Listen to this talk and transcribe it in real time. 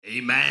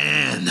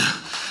Amen.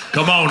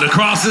 Come on, the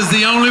cross is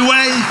the only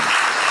way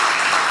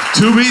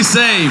to be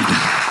saved.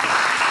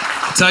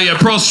 I tell you,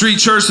 at Pearl Street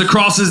Church, the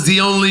cross is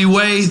the only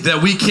way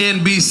that we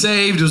can be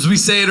saved. As we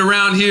say it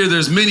around here,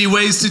 there's many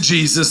ways to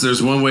Jesus.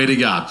 There's one way to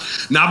God.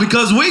 Not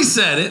because we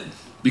said it,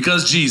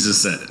 because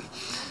Jesus said it.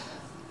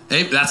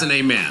 Hey, that's an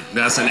amen.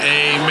 That's an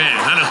amen.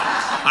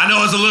 I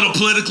know it's a little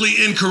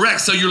politically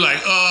incorrect, so you're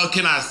like,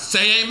 can I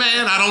say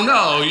amen? I don't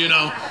know, you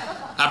know.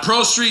 At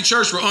Pearl Street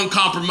Church, we're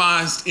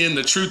uncompromised in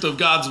the truth of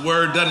God's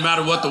word. Doesn't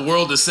matter what the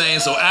world is saying.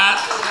 So at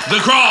the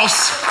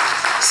cross,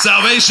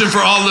 salvation for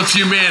all of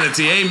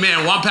humanity.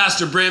 Amen. Well, I'm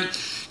Pastor Brent.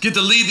 Get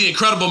to lead the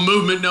incredible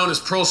movement known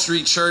as Pearl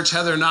Street Church.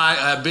 Heather and I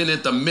have been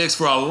at the mix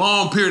for a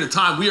long period of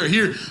time. We are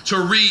here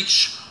to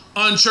reach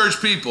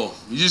unchurched people.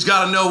 You just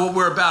got to know what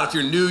we're about. If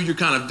you're new, you're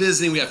kind of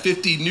visiting. We have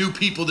 50 new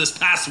people this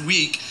past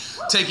week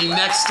taking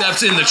next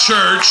steps in the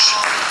church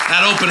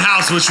at open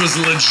house, which was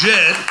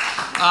legit.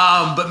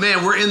 But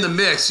man, we're in the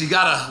mix.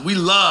 We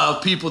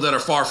love people that are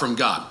far from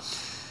God.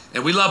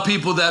 And we love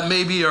people that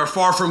maybe are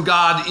far from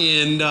God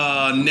in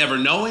never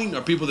knowing,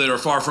 or people that are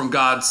far from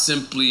God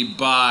simply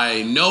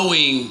by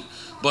knowing,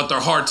 but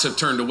their hearts have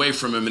turned away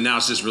from him, and now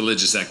it's just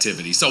religious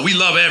activity. So we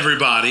love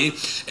everybody,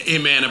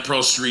 amen, at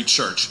Pearl Street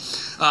Church.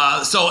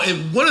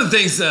 And one of the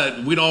things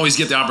that we don't always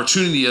get the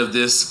opportunity of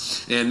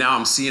this, and now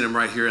I'm seeing him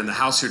right here in the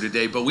house here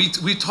today, but we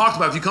talked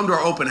about, if you come to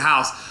our open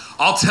house,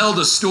 I'll tell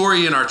the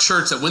story in our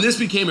church that when this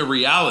became a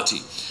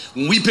reality,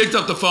 when we picked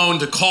up the phone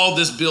to call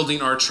this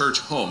building our church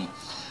home,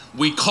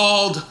 we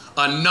called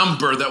a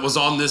number that was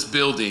on this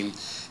building,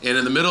 and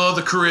in the middle of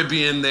the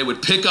Caribbean, they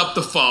would pick up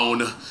the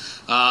phone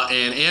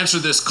and answer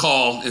this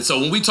call. And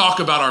so when we talk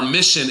about our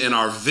mission and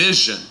our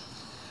vision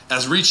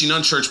as reaching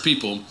unchurched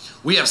people,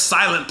 we have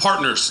silent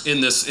partners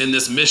in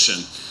this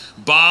mission.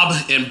 Bob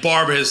and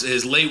Barbara,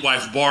 his late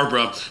wife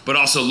Barbara, but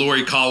also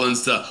Lori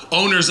Collins, the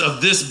owners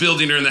of this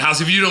building are in the house.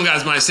 If you don't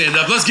guys mind, stand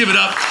up. Let's give it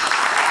up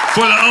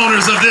for the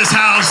owners of this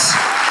house.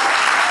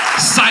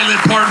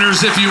 Silent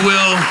partners, if you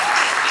will,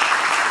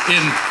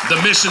 in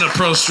the mission of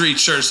Pearl Street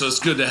Church. So it's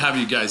good to have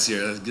you guys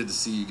here. It's good to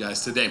see you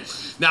guys today.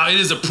 Now, it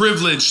is a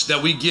privilege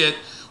that we get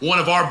one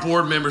of our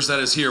board members that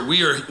is here.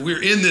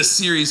 We're in this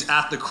series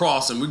at the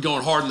cross, and we're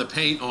going hard in the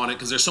paint on it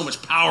because there's so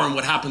much power in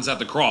what happens at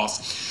the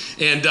cross.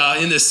 And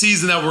in this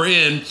season that we're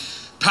in,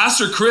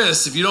 Pastor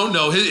Chris, if you don't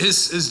know,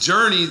 his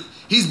journey,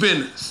 he's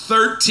been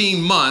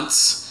 13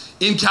 months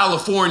in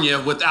California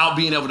without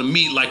being able to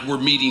meet like we're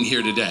meeting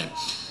here today.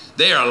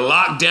 They are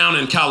locked down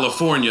in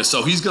California,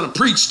 so he's going to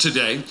preach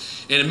today,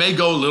 and it may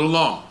go a little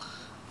long.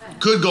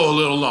 Could go a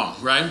little long,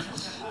 right?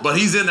 But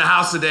he's in the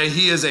house today.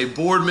 He is a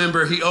board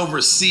member. He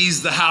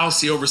oversees the house.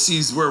 He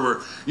oversees where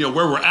we're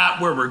at,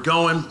 where we're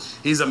going.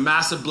 He's a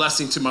massive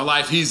blessing to my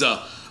life. He's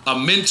a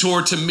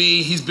mentor to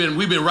me.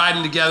 We've been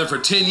riding together for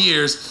 10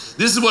 years.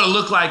 This is what it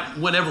looked like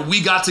whenever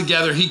we got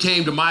together. He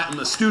came to my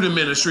student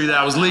ministry that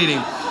I was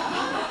leading.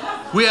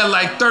 We had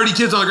like 30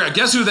 kids on the ground.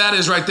 Guess who that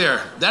is right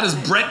there? That is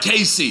Brett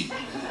Casey.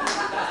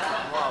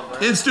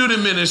 In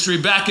student ministry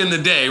back in the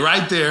day,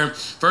 right there.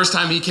 First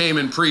time he came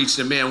and preached,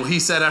 and man, he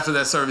said after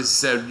that service, he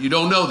said, you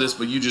don't know this,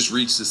 but you just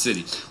reached the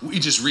city. We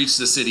just reached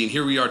the city, and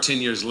here we are 10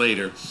 years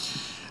later,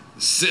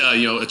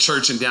 a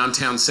church in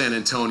downtown San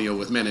Antonio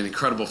with, man, an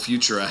incredible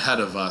future ahead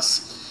of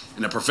us.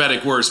 And a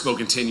prophetic word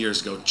spoken 10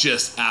 years ago,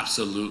 just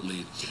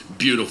absolutely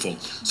beautiful.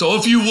 So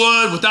if you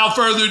would, without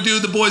further ado,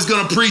 the boy's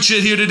going to preach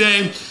it here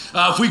today.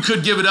 If we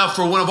could give it up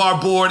for one of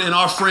our board and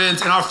our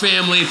friends and our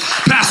family,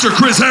 Pastor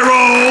Chris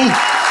Harrell.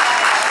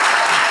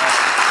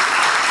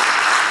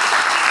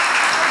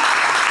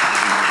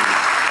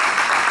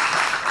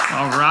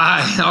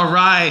 All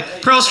right.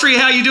 Pearl Street,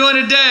 how you doing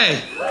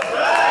today?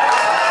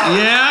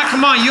 Yeah,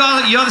 come on.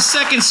 You're the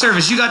second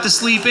service. You got to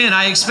sleep in.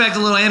 I expect a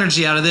little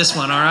energy out of this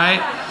one, all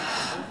right?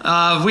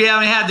 We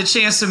haven't had the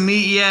chance to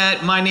meet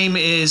yet. My name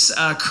is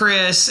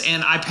Chris,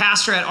 and I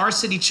pastor at Our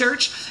City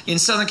Church in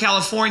Southern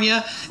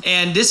California.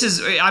 And it's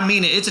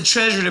a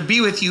treasure to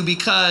be with you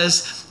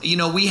because,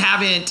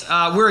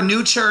 we're a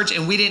new church,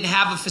 and we didn't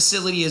have a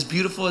facility as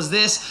beautiful as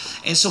this.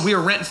 And so we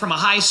were renting from a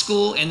high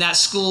school, and that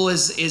school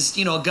is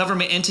a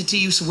government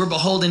entity. So we're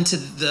beholden to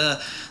the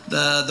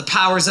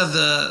powers of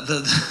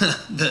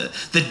the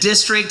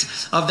district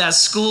of that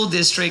school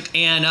district.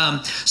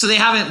 And so they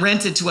haven't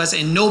rented to us,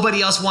 and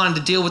nobody else wanted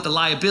to deal with the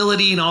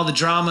liability and all the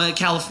drama in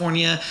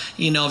California.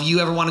 If you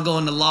ever want to go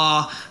into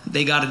law,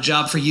 they got a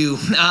job for you.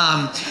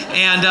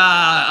 And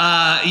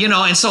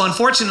so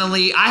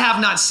unfortunately, I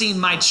have not seen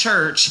my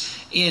church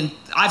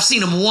I've seen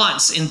them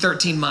once in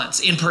 13 months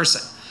in person.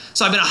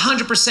 So I've been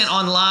 100%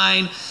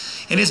 online,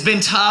 and it's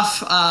been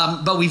tough,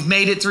 but we've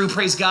made it through,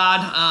 praise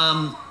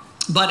God.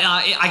 But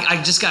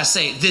I just got to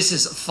say, this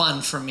is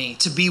fun for me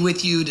to be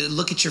with you, to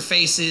look at your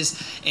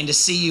faces and to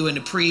see you and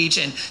to preach.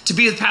 And to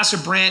be with Pastor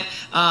Brent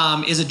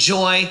is a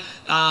joy.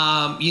 He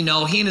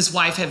and his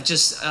wife have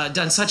just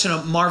done such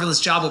a marvelous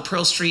job with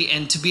Pearl Street.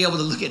 And to be able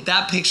to look at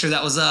that picture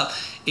that was up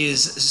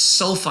is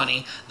so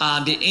funny.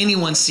 Did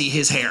anyone see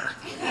his hair?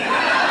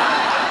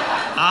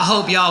 I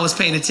hope y'all was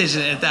paying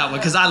attention at that one,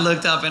 because I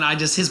looked up and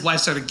his wife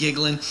started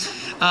giggling.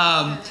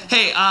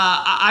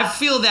 I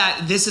feel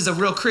that this is a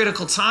real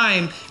critical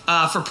time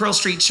for Pearl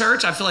Street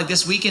Church. I feel like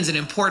this weekend's an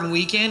important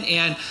weekend,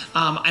 and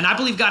I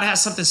believe God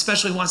has something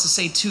special He wants to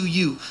say to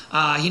you.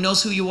 He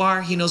knows who you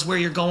are. He knows where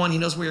you're going. He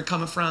knows where you're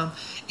coming from.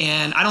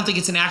 And I don't think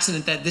it's an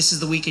accident that this is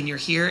the weekend you're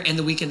here and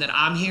the weekend that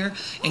I'm here.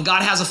 And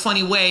God has a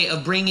funny way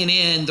of bringing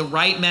in the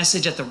right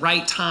message at the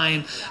right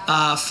time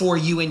for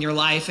you in your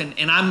life.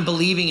 And I'm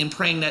believing and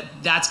praying that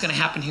that's going to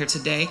happen here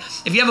today.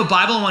 If you have a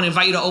Bible, I want to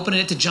invite you to open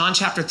it to John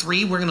chapter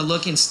 3. We're going to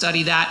look and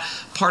study that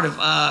part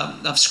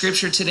of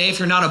Scripture today. If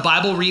you're not a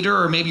Bible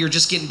reader, or maybe you're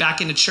just getting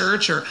back into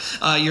church, or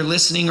you're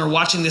listening or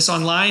watching this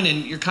online,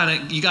 and you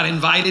got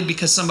invited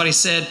because somebody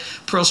said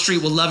Pearl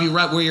Street will love you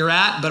right where you're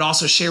at, but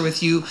also share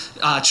with you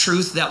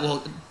truth that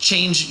will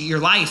change your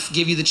life,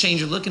 give you the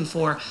change you're looking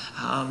for.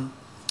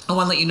 I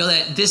want to let you know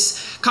that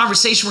this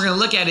conversation we're going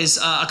to look at is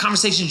a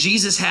conversation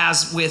Jesus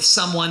has with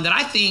someone that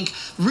I think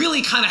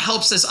really kind of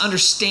helps us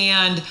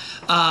understand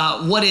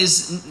what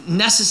is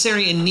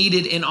necessary and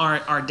needed in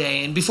our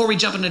day. And before we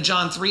jump into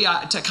John 3,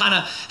 to kind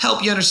of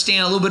help you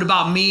understand a little bit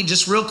about me,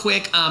 just real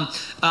quick,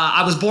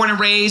 I was born and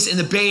raised in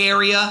the Bay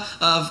Area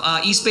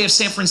of East Bay of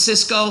San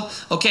Francisco,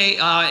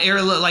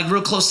 area like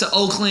real close to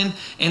Oakland.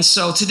 And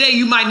so today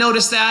you might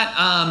notice that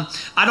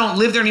I don't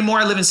live there anymore.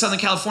 I live in Southern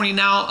California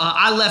now.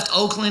 I left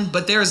Oakland,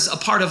 but there's a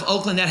part of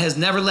Oakland that has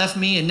never left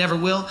me and never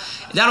will.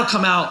 That'll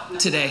come out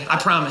today, I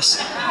promise.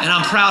 And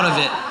I'm proud of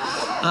it.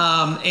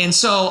 And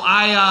so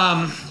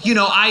I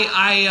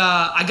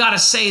gotta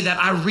say that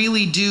I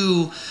really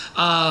do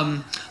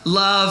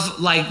love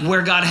like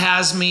where God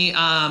has me.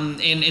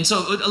 And so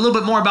a little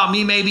bit more about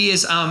me maybe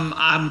is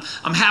I'm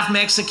half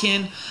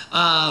Mexican.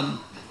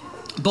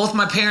 Both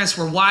my parents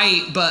were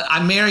white, but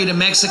I married a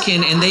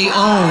Mexican, and they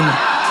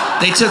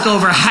took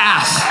over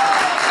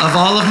half of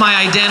all of my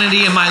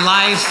identity in my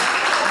life.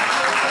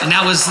 And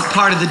that was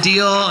part of the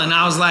deal. And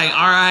I was like,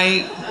 all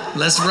right,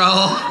 let's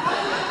roll.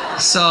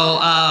 So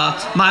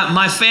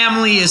my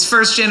family is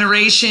first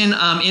generation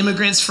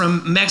immigrants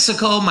from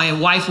Mexico. My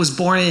wife was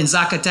born in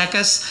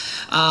Zacatecas.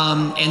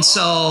 And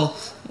so,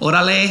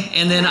 orale.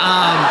 And then,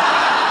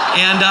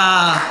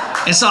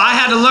 and so I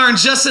had to learn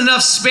just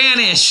enough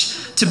Spanish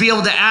to be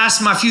able to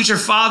ask my future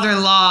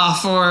father-in-law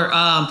for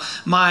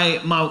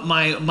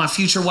my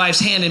future wife's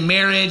hand in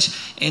marriage.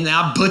 And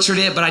I butchered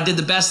it, but I did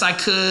the best I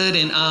could.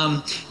 And,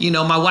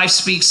 my wife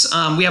speaks,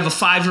 we have a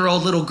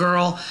 5-year-old little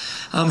girl.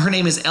 Her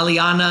name is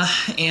Eliana,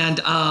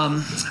 and,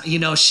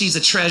 she's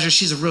a treasure.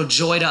 She's a real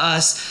joy to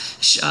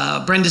us.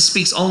 Brenda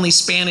speaks only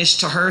Spanish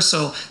to her,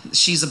 so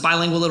she's a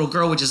bilingual little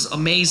girl, which is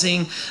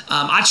amazing.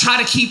 I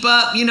try to keep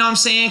up, you know what I'm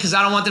saying, because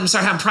I don't want them to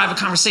start having private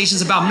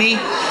conversations about me.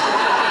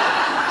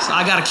 So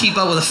I got to keep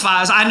up with the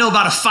 5s. I know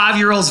about a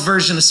 5-year-old's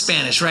version of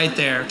Spanish right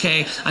there,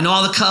 okay? I know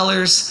all the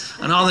colors,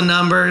 I know all the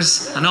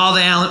numbers, I know all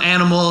the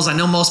animals, I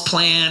know most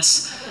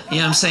plants. You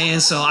know what I'm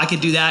saying? So I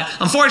could do that.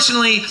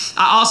 Unfortunately,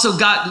 I also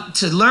got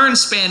to learn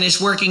Spanish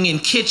working in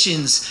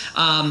kitchens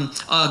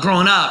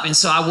growing up. And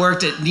so I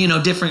worked at,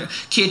 different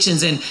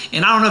kitchens. And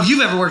I don't know if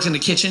you've ever worked in a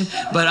kitchen,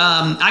 but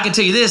I can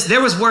tell you this.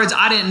 There was words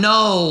I didn't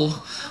know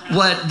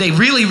what they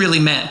really, really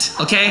meant,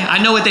 okay?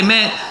 I know what they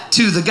meant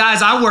to the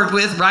guys I worked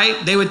with,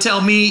 right? They would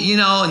tell me,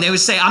 and they would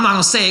say, I'm not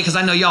going to say it because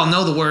I know y'all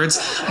know the words,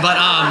 but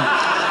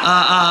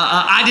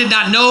I did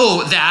not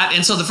know that.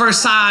 And so the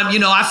first time,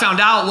 I found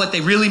out what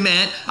they really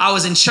meant, I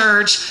was in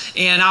church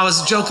and I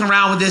was joking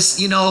around with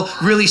this,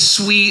 really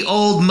sweet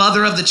old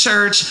mother of the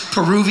church,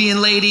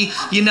 Peruvian lady,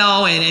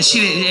 and she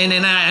didn't,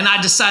 and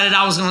I decided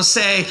I was going to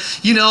say,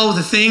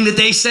 the thing that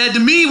they said to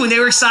me when they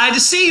were excited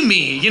to see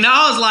me.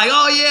 I was like,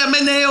 oh yeah,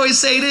 man, they always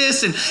say this.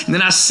 And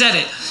then I said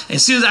it.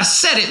 As soon as I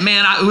said it,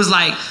 man, it was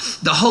like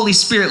the Holy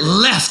Spirit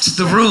left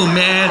the room,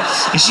 man.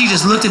 And she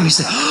just looked at me and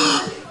said,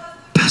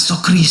 Pastor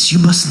Chris, you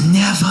must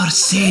never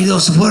say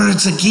those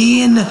words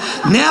again. Never.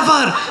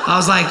 I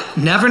was like,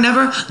 never,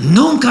 never?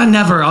 Nunca,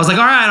 never. I was like,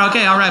 all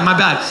right, my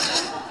bad.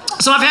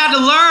 So I've had to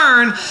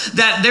learn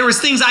that there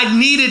was things I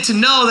needed to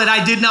know that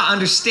I did not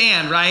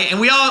understand, right? And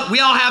we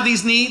all have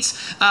these needs.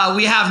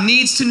 We have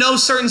needs to know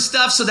certain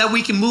stuff so that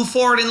we can move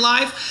forward in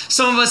life.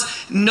 Some of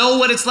us know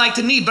what it's like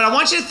to need, but I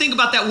want you to think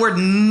about that word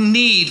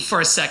need for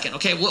a second,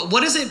 okay?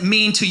 What does it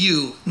mean to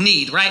you,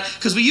 need, right?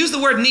 Because we use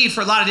the word need for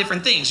a lot of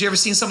different things. You ever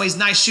seen somebody's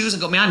nice shoes and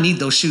go, man, I need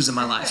those shoes in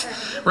my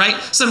life,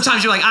 right?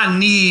 Sometimes you're like, I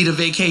need a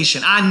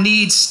vacation. I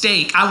need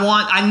steak.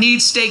 I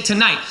need steak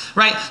tonight,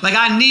 right? Like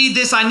I need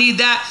this, I need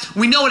that.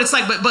 We know what it's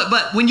like,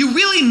 but when you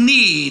really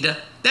need,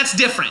 that's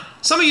different.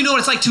 Some of you know what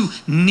it's like to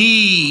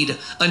need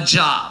a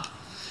job.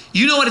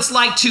 You know what it's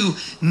like to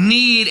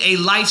need a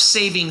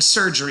life-saving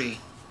surgery.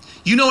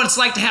 You know what it's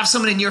like to have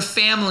someone in your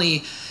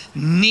family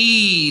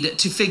need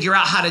to figure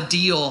out how to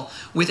deal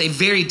with a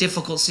very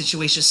difficult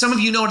situation. Some of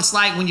you know what it's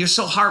like when you're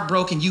so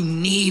heartbroken, you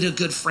need a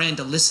good friend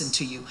to listen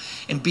to you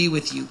and be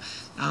with you.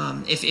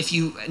 If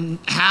you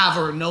have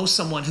or know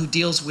someone who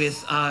deals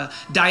with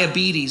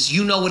diabetes,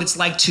 you know what it's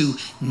like to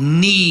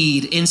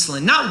need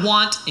insulin. Not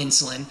want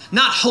insulin,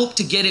 not hope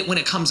to get it when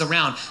it comes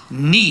around.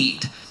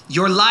 Need.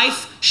 Your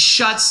life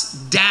shuts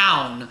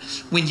down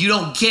when you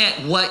don't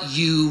get what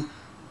you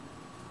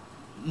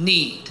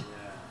need.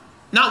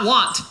 Not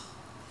want,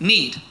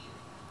 need.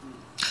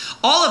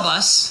 All of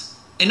us,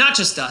 and not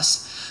just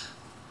us,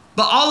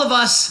 but all of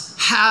us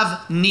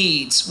have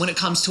needs when it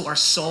comes to our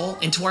soul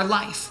and to our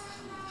life.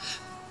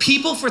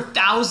 People for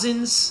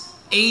thousands,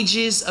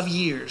 ages of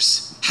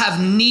years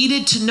have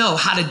needed to know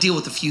how to deal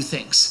with a few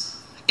things.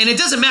 And it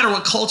doesn't matter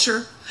what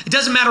culture, it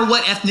doesn't matter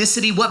what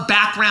ethnicity, what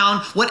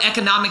background, what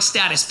economic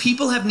status.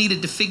 People have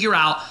needed to figure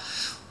out,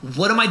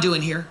 what am I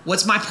doing here?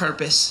 What's my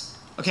purpose?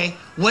 Okay?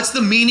 What's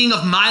the meaning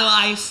of my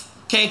life?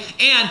 Okay?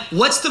 And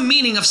what's the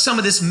meaning of some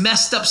of this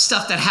messed up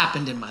stuff that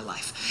happened in my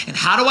life? And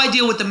how do I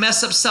deal with the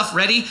messed up stuff,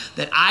 ready,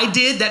 that I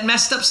did that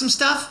messed up some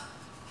stuff?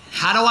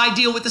 How do I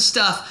deal with the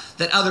stuff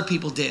that other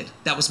people did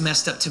that was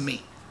messed up to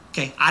me?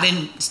 Okay?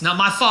 It's not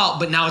my fault,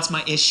 but now it's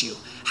my issue.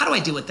 How do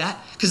I deal with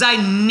that? Because I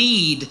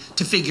need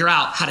to figure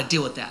out how to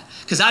deal with that.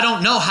 Because I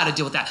don't know how to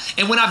deal with that.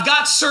 And when I've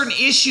got certain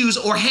issues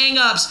or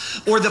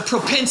hangups or the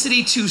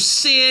propensity to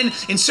sin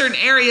in certain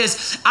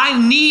areas,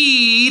 I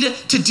need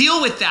to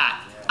deal with that.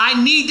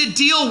 I need to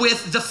deal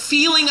with the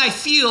feeling I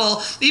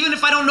feel, even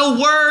if I don't know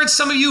words.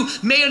 Some of you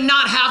may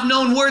not have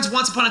known words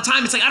once upon a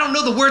time. It's like, I don't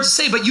know the words to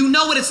say, but you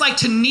know what it's like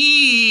to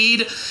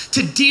need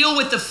to deal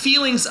with the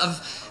feelings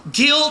of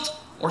guilt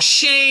or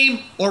shame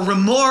or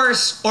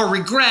remorse or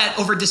regret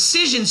over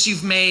decisions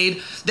you've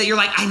made that you're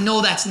like, I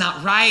know that's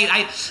not right.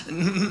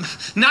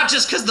 Not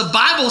just because the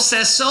Bible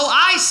says so,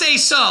 I say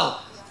so.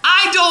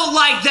 I don't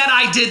like that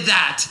I did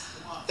that.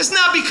 It's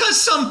not because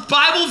some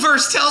Bible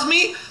verse tells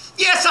me.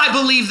 Yes, I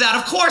believe that.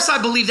 Of course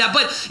I believe that.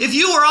 But if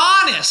you are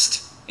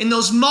honest in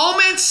those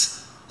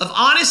moments of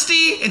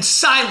honesty and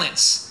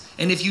silence,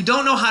 and if you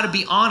don't know how to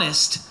be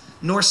honest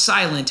nor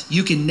silent,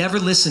 you can never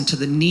listen to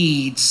the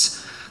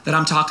needs that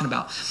I'm talking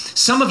about.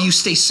 Some of you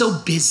stay so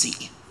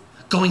busy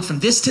going from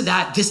this to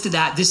that, this to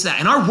that, this to that.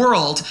 And our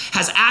world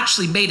has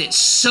actually made it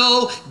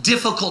so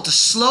difficult to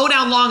slow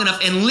down long enough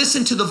and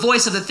listen to the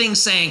voice of the thing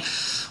saying,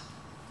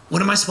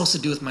 what am I supposed to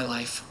do with my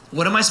life?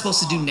 What am I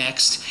supposed to do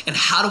next? And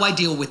how do I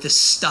deal with this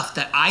stuff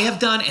that I have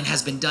done and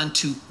has been done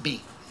to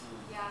me?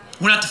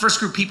 We're not the first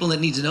group of people that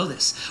need to know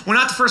this. We're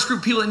not the first group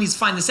of people that needs to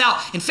find this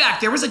out. In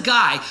fact, there was a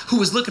guy who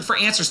was looking for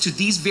answers to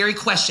these very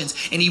questions,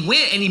 and he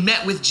went and he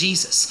met with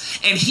Jesus.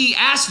 And he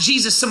asked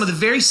Jesus some of the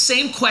very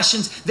same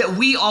questions that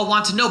we all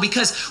want to know,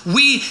 because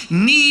we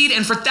need,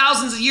 and for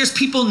thousands of years,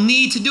 people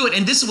need to do it.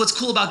 And this is what's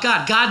cool about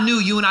God. God knew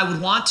you and I would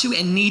want to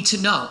and need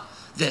to know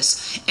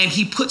this. And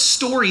he put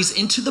stories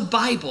into the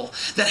Bible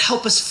that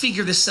help us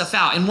figure this stuff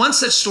out. And one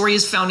such story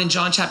is found in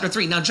John chapter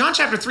 3. Now, John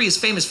chapter 3 is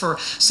famous for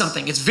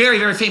something. It's very,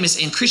 very famous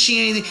in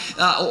Christianity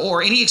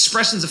or any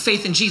expressions of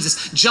faith in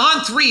Jesus.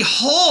 John 3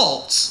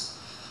 holds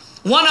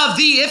one of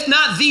the, if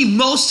not the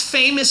most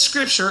famous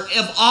scripture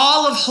of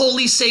all of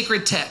holy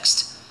sacred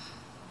text.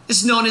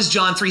 It's known as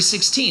John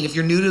 3:16. If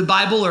you're new to the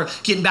Bible or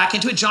getting back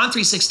into it, John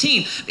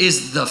 3:16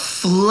 is the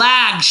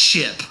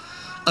flagship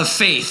of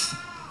faith.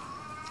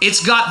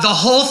 It's got the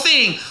whole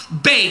thing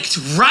baked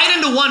right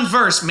into one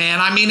verse, man.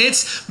 I mean,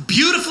 it's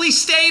beautifully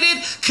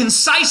stated,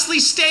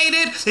 concisely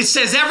stated. It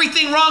says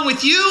everything wrong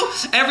with you,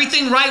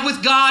 everything right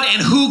with God,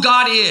 and who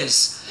God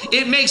is.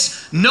 It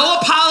makes no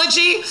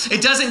apology.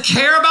 It doesn't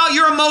care about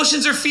your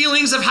emotions or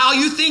feelings of how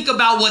you think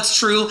about what's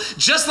true,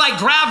 just like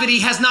gravity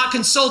has not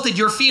consulted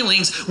your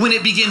feelings when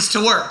it begins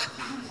to work.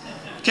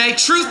 Okay?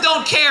 Truth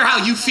don't care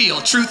how you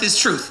feel. Truth is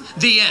truth.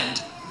 The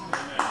end.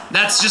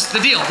 That's just the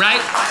deal, right?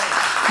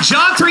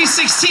 John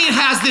 3:16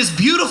 has this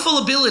beautiful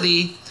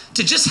ability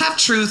to just have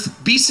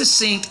truth, be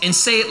succinct, and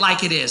say it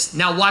like it is.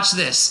 Now watch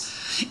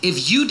this.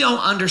 If you don't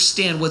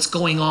understand what's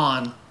going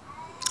on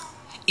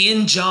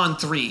in John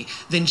 3,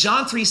 then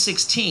John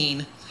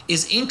 3:16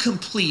 is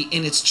incomplete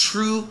in its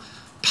true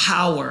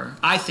power,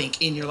 I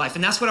think, in your life.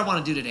 And that's what I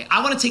want to do today.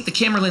 I want to take the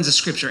camera lens of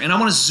scripture and I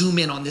want to zoom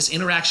in on this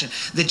interaction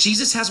that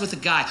Jesus has with a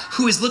guy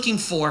who is looking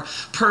for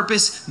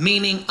purpose,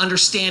 meaning,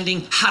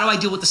 understanding. How do I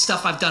deal with the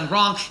stuff I've done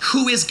wrong?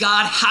 Who is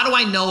God? How do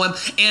I know him?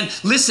 And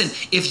listen,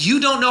 if you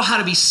don't know how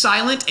to be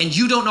silent and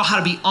you don't know how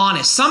to be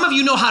honest, some of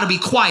you know how to be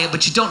quiet,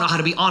 but you don't know how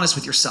to be honest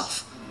with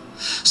yourself.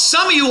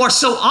 Some of you are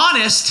so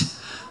honest,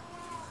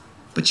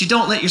 but you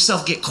don't let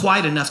yourself get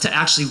quiet enough to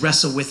actually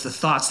wrestle with the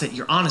thoughts that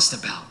you're honest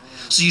about.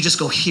 So you just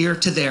go here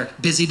to there,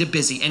 busy to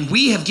busy. And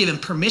we have given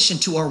permission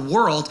to our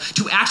world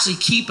to actually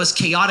keep us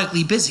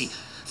chaotically busy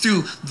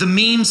through the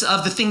memes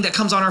of the thing that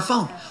comes on our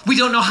phone. We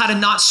don't know how to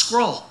not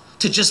scroll,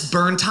 to just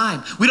burn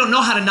time. We don't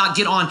know how to not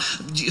get on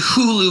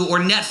Hulu or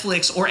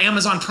Netflix or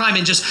Amazon Prime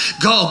and just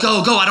go.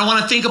 I don't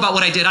want to think about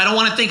what I did. I don't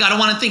want to think. I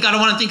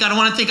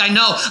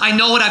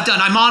know what I've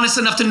done. I'm honest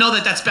enough to know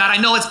that that's bad. I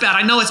know it's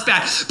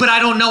bad. But I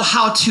don't know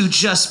how to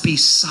just be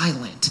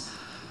silent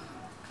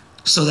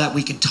so that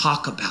we can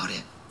talk about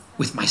it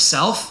with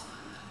myself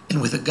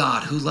and with a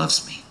God who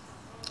loves me.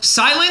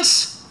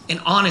 Silence and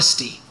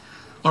honesty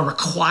are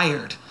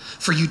required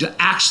for you to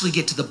actually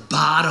get to the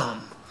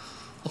bottom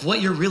of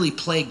what you're really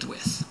plagued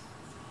with.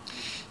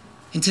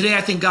 And today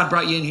I think God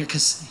brought you in here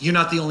because you're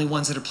not the only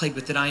ones that are plagued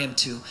with it. I am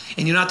too.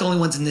 And you're not the only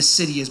ones in this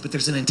city but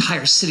there's an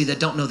entire city that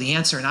don't know the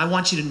answer. And I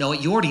want you to know it.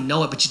 You already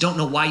know it, but you don't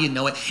know why you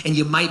know it. And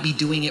you might be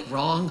doing it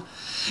wrong.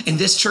 And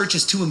this church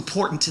is too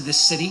important to this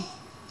city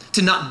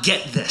to not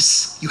get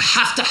this. You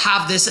have to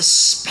have this,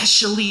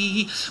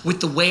 especially with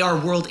the way our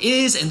world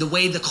is and the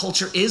way the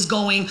culture is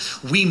going.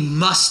 We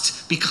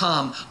must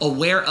become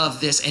aware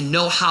of this and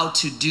know how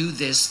to do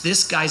this.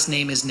 This guy's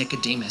name is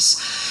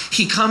Nicodemus.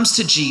 He comes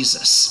to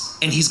Jesus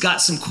and he's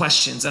got some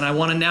questions. And I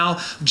want to now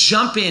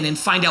jump in and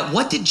find out,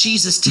 what did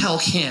Jesus tell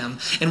him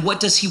and what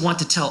does he want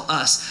to tell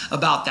us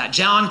about that?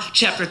 John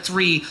chapter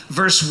 3,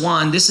 verse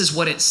 1, this is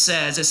what it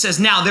says. It says,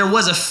 now there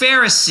was a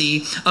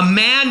Pharisee, a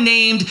man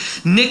named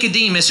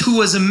Nicodemus, who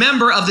was a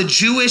member of the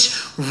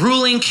Jewish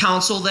ruling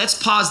council.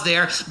 Let's pause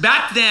there.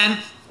 Back then,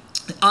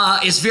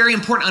 it's very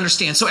important to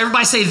understand. So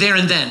everybody say there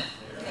and then.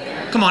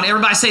 There. Come on,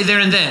 everybody say there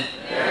and then.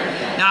 There and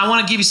then. Now I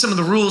want to give you some of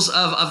the rules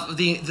of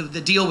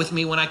the deal with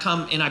me when I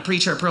come and I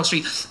preach here at Pearl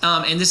Street.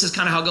 And this is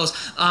kind of how it goes.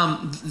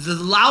 The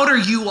louder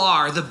you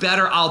are, the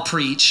better I'll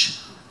preach.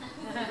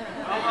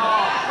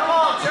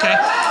 Okay?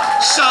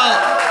 So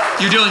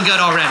you're doing good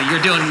already.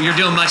 You're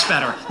doing much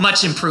better.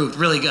 Much improved.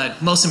 Really good.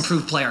 Most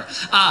improved player.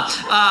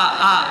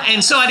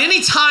 And so at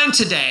any time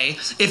today,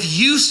 if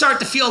you start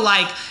to feel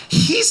like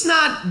he's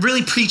not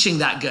really preaching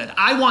that good,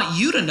 I want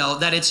you to know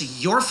that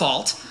it's your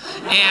fault.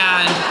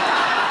 And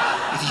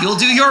if you'll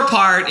do your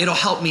part, it'll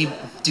help me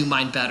do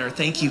mine better.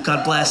 Thank you.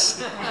 God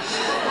bless.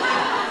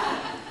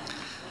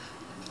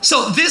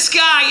 So this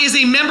guy is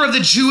a member of the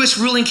Jewish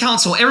ruling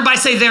council. Everybody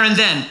say there and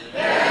then.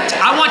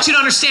 I want you to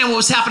understand what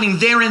was happening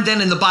there and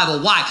then in the Bible.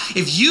 Why?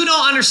 If you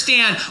don't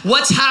understand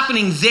what's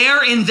happening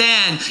there and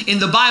then in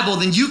the Bible,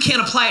 then you can't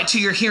apply it to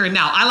your here and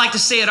now. I like to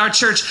say at our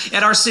church,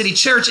 at our city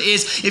church,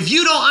 is if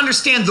you don't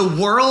understand the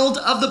world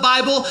of the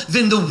Bible,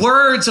 then the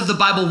words of the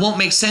Bible won't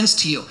make sense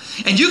to you.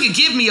 And you can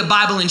give me a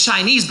Bible in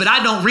Chinese, but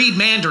I don't read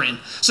Mandarin.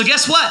 So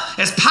guess what?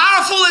 As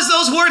powerful as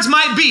those words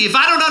might be, if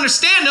I don't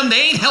understand them,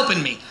 they ain't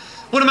helping me.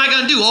 What am I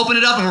going to do? Open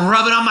it up and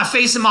rub it on my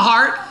face and my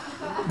heart?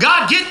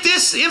 God, get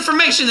this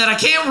information that I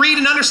can't read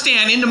and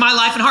understand into my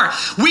life and heart.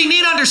 We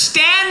need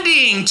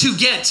understanding to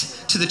get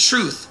to the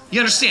truth. You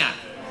understand?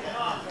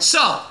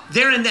 So,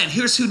 there and then,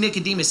 here's who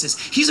Nicodemus is.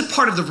 He's a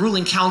part of the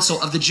ruling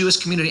council of the Jewish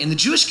community. And the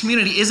Jewish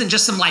community isn't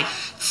just some like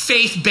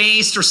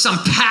faith-based or some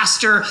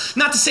pastor.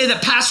 Not to say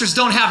that pastors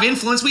don't have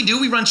influence. We do.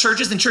 We run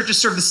churches and churches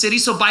serve the city.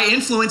 So by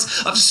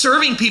influence of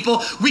serving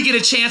people, we get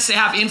a chance to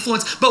have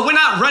influence. But we're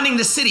not running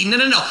the city. No.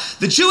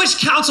 The Jewish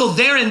council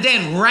there and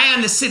then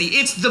ran the city.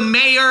 It's the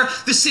mayor,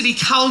 the city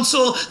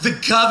council, the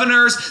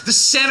governors, the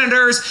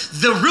senators.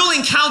 The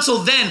ruling council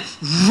then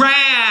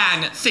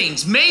ran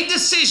things, made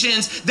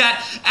decisions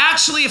that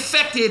actually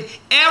affected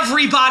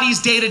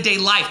everybody's day-to-day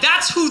life.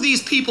 That's who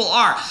these people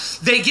are.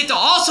 They get to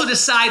also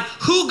decide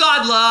who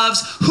God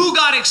loves, who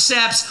God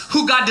accepts,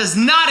 who God does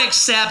not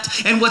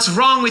accept, and what's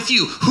wrong with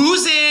you.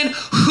 Who's in,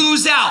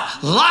 who's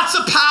out. Lots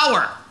of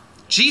power.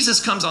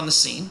 Jesus comes on the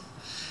scene.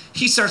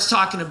 He starts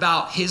talking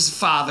about his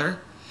Father.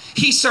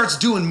 He starts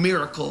doing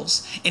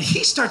miracles, and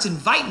he starts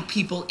inviting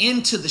people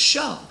into the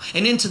show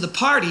and into the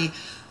party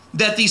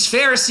that these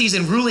Pharisees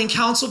and ruling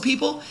council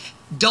people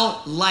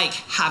don't like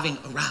having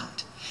around.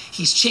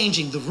 He's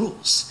changing the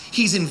rules.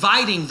 He's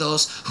inviting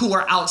those who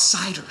are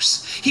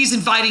outsiders. He's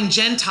inviting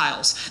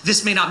Gentiles.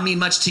 This may not mean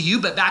much to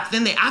you, but back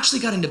then they actually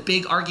got into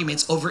big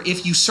arguments over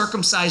if you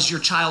circumcised your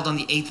child on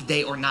the 8th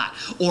day or not,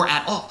 or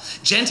at all.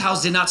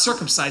 Gentiles did not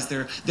circumcise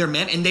their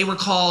men, and they were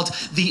called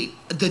the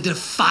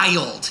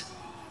defiled.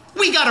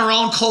 We got our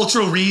own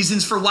cultural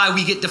reasons for why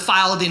we get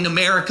defiled in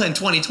America in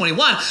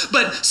 2021.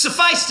 But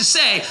suffice to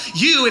say,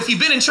 if you've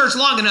been in church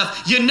long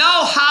enough, you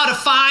know how to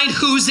find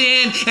who's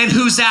in and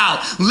who's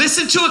out.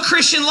 Listen to a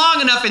Christian long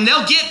enough and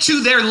they'll get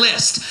to their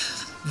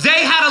list.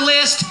 They had a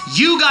list,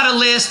 you got a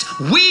list,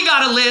 we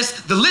got a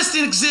list. The list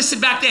existed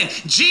back then.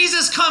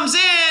 Jesus comes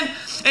in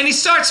and he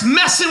starts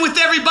messing with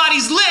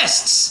everybody's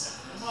lists.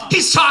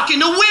 He's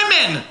talking to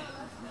women.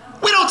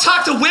 We don't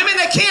talk to women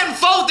that can't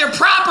vote, they're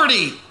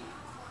property.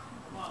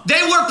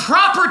 They were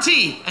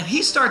property. And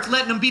he starts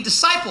letting them be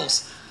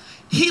disciples.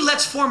 He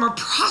lets former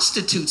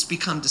prostitutes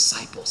become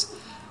disciples.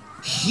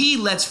 He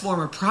lets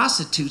former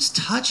prostitutes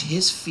touch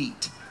his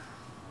feet,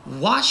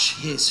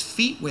 wash his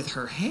feet with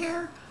her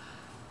hair.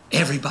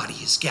 Everybody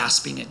is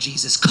gasping at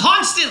Jesus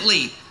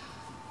constantly.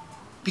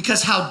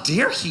 Because how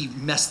dare he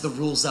mess the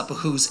rules up of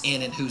who's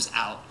in and who's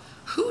out?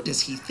 Who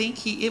does he think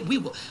he is?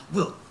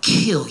 We'll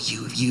kill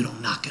you if you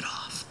don't knock it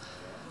off.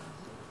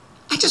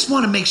 I just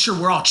want to make sure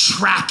we're all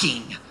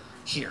tracking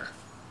here.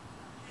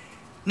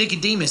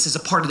 Nicodemus is a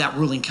part of that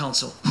ruling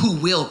council who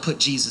will put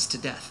Jesus to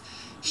death.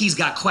 He's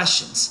got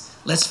questions.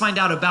 Let's find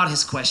out about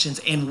his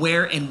questions and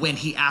where and when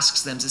he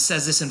asks them. It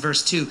says this in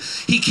verse 2.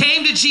 He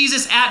came to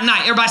Jesus at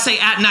night. Everybody say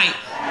at night.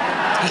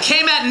 He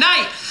came at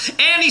night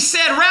and he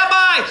said,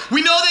 Rabbi,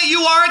 we know that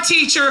you are a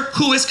teacher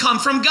who has come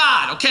from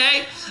God,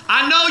 okay?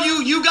 I know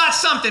you got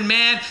something,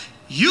 man.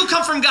 You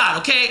come from God,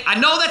 okay? I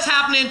know that's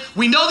happening.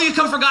 We know that you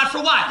come from God. For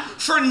why?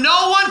 For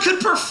no one could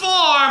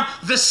perform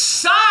the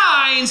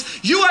signs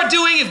you are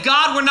doing if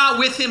God were not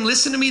with him.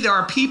 Listen to me. There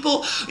are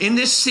people in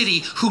this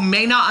city who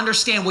may not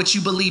understand what you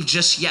believe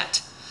just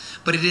yet.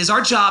 But it is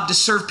our job to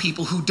serve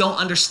people who don't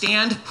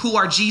understand who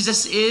our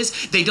Jesus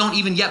is. They don't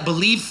even yet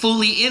believe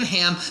fully in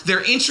him.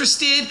 They're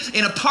interested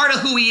in a part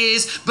of who he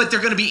is, but they're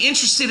going to be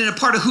interested in a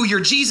part of who your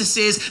Jesus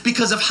is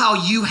because of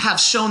how you have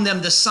shown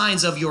them the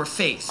signs of your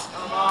faith.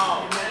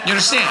 You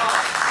understand?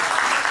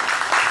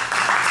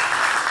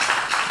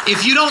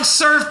 If you don't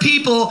serve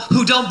people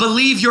who don't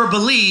believe your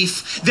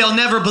belief, they'll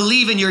never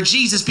believe in your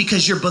Jesus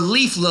because your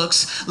belief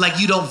looks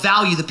like you don't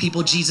value the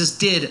people Jesus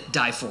did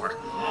die for.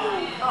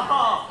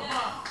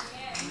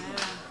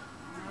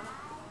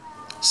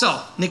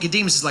 So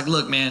Nicodemus is like,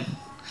 look, man,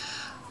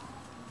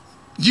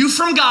 you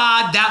from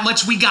God, that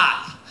much we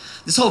got.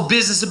 This whole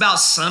business about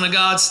son of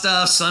God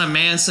stuff, son of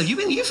man stuff,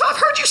 I've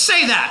heard you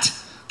say that,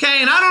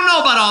 okay? And I don't know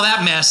about all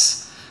that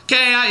mess,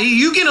 okay?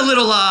 You get a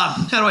little,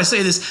 how do I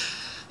say this?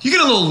 You get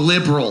a little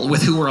liberal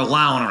with who we're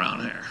allowing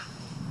around here.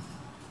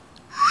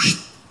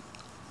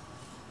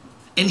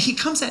 And he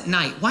comes at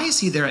night. Why is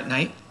he there at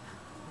night?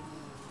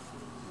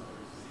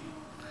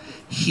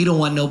 He don't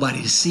want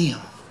nobody to see him.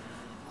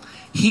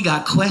 He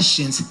got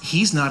questions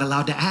he's not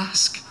allowed to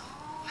ask.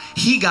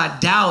 He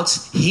got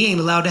doubts he ain't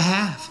allowed to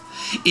have.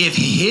 If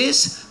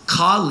his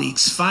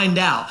colleagues find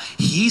out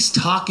he's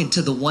talking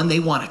to the one they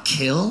want to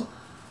kill,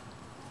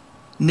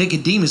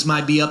 Nicodemus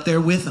might be up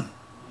there with him.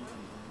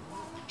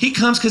 He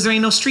comes because there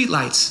ain't no street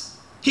lights.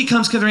 He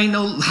comes because there ain't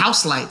no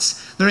house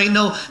lights. There ain't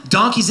no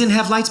donkeys didn't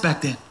have lights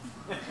back then.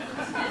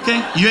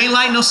 Okay? You ain't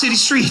lighting no city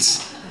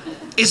streets.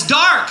 It's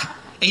dark.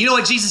 And you know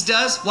what Jesus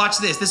does? Watch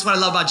this. This is what I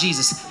love about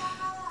Jesus.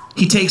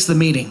 He takes the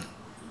meeting.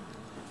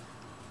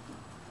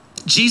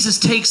 Jesus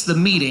takes the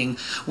meeting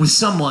with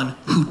someone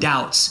who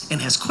doubts and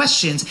has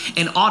questions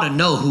and ought to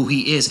know who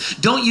he is.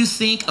 Don't you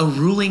think a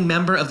ruling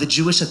member of the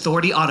Jewish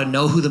authority ought to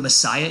know who the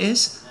Messiah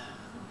is?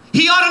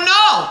 He ought to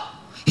know.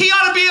 He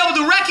ought to be able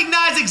to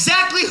recognize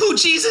exactly who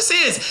Jesus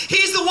is.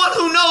 He's the one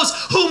who knows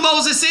who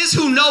Moses is,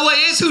 who Noah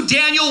is, who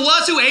Daniel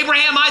was, who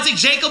Abraham, Isaac,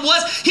 Jacob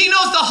was. He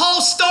knows the whole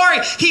story.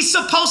 He's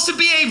supposed to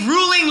be a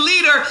ruling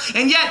leader,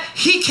 and yet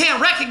he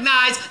can't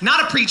recognize,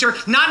 not a preacher,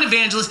 not an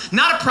evangelist,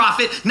 not a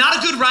prophet, not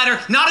a good writer,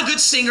 not a good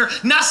singer,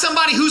 not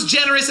somebody who's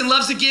generous and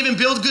loves to give and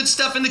build good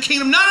stuff in the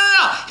kingdom.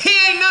 No. He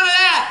ain't none of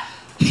that.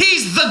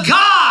 He's the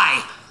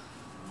guy.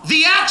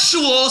 The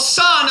actual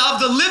son of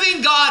the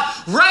living God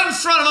right in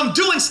front of him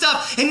doing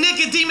stuff. And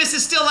Nicodemus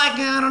is still like,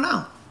 I don't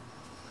know.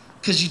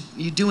 Because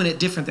you're doing it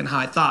different than how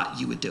I thought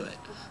you would do it.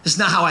 This is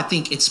not how I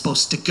think it's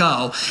supposed to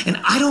go. And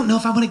I don't know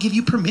if I want to give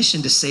you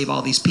permission to save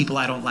all these people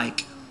I don't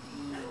like.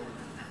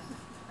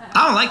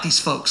 I don't like these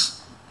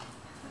folks.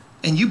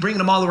 And you bringing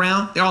them all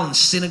around. They're all in the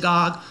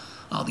synagogue.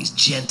 All these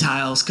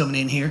Gentiles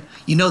coming in here.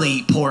 You know they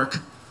eat pork.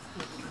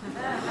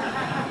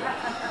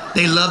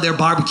 They love their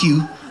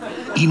barbecue.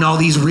 Eating all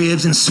these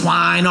ribs and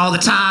swine all the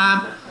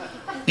time.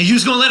 And you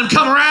just gonna let them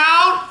come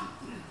around?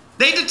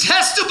 They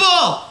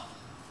detestable.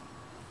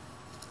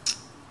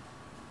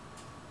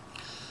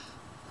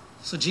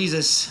 So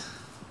Jesus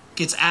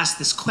gets asked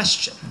this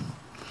question.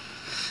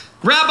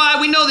 Rabbi,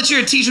 we know that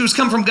you're a teacher who's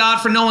come from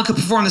God, for no one could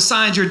perform the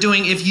signs you're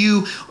doing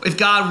if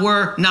God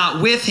were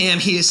not with him.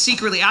 He is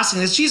secretly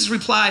asking this. Jesus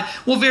replied,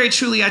 well, very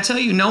truly, I tell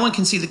you, no one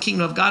can see the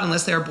kingdom of God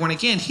unless they are born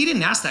again. He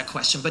didn't ask that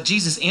question, but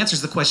Jesus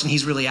answers the question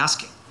he's really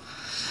asking.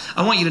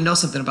 I want you to know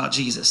something about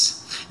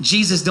Jesus.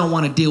 Jesus don't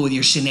want to deal with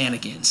your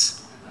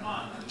shenanigans.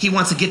 He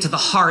wants to get to the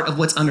heart of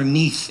what's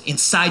underneath,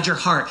 inside your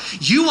heart.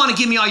 You want to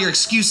give me all your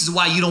excuses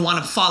why you don't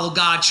want to follow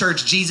God,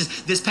 church,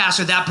 Jesus, this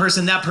pastor, that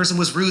person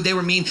was rude, they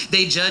were mean,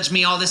 they judged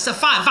me, all this stuff.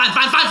 Fine.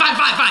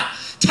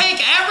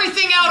 Take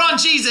everything out on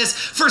Jesus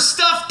for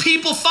stuff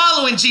people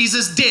following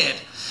Jesus did.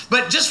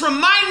 But just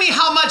remind me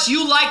how much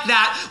you like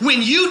that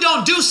when you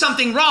don't do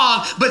something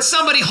wrong, but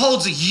somebody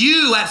holds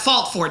you at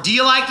fault for it. Do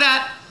you like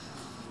that?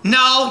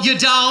 No, you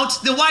don't.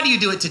 Then why do you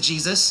do it to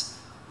Jesus?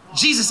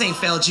 Jesus ain't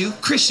failed you.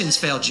 Christians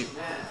failed you.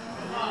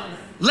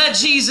 Let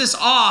Jesus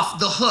off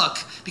the hook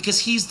because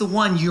he's the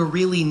one you're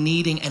really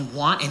needing and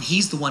want, and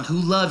he's the one who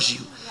loves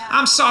you.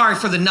 I'm sorry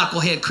for the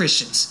knucklehead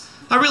Christians.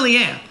 I really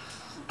am.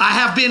 I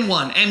have been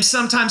one and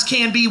sometimes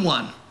can be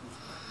one.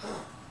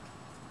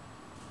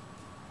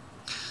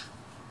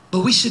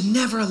 But we should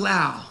never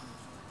allow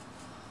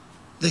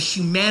the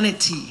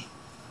humanity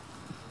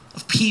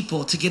of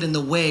people to get in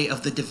the way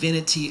of the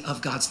divinity of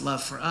God's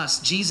love for us.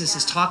 Jesus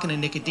is talking to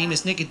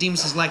Nicodemus.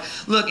 Nicodemus is like,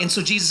 look, and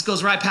so Jesus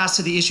goes right past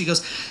to the issue. He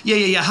goes,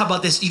 yeah, how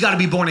about this? You got to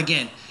be born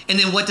again. And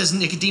then what does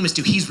Nicodemus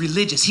do? He's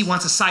religious. He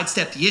wants to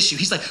sidestep the issue.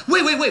 He's like,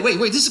 wait,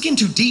 this is getting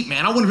too deep,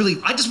 man.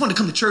 I just want to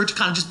come to church,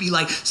 kind of just be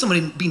like, somebody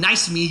be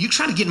nice to me. You're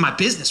trying to get in my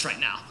business right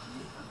now.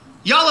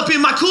 Y'all up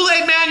in my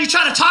Kool-Aid, man, you're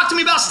trying to talk to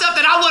me about stuff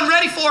that I wasn't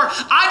ready for.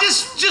 I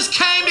just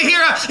came to hear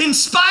an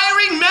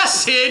inspiring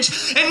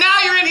message, and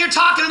now you're in here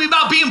talking to me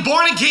about being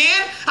born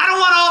again? I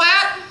don't want all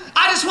that.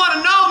 I just want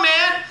to know,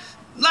 man,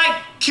 like,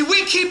 can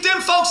we keep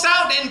them folks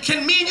out, and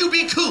can me and you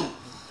be cool?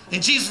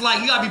 And Jesus was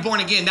like, you got to be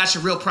born again. That's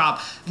your real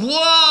problem.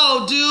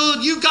 Whoa,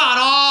 dude, you got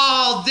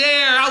all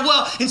there.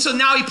 And so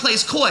now he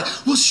plays coy.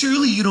 Well,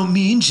 surely you don't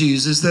mean,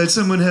 Jesus, that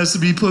someone has to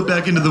be put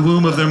back into the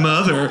womb of their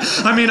mother.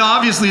 I mean,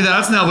 obviously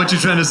that's not what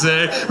you're trying to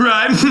say,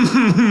 right?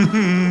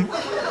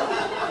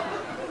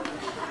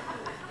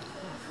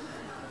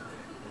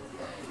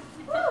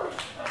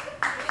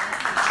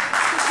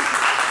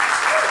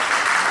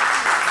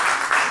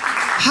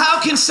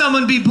 How can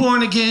someone be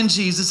born again,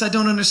 Jesus? I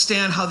don't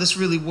understand how this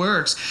really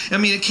works. I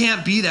mean, it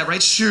can't be that,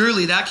 right?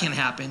 Surely that can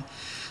happen.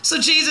 So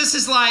Jesus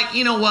is like,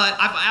 you know what?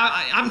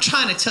 I'm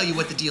trying to tell you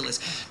what the deal is.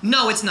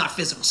 No, it's not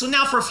physical. So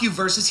now for a few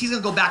verses, he's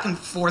going to go back and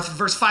forth.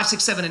 Verse 5,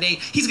 6, 7, and 8.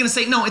 He's going to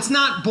say, no, it's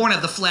not born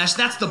of the flesh.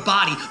 That's the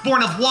body.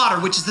 Born of water,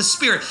 which is the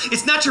spirit.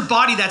 It's not your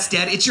body that's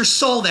dead. It's your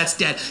soul that's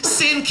dead.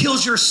 Sin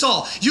kills your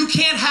soul. You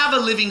can't have a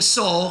living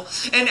soul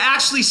and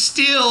actually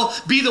still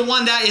be the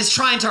one that is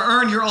trying to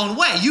earn your own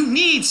way. You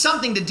need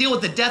something to deal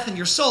with the death in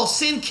your soul.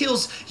 Sin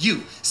kills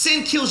you.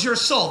 Sin kills your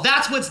soul.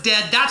 That's what's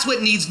dead. That's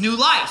what needs new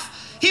life.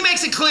 He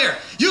makes it clear.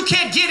 You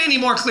can't get any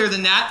more clear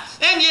than that.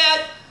 And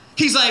yet,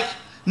 he's like,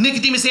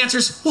 Nicodemus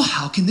answers, well,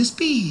 how can this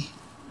be?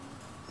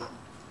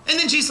 And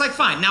then Jesus is like,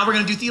 fine, now we're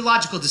going to do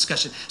theological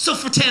discussion. So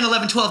for 10,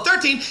 11, 12,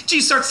 13,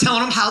 Jesus starts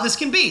telling him how this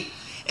can be.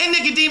 And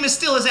Nicodemus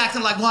still is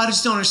acting like, well, I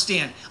just don't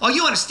understand. Oh,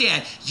 you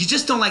understand. You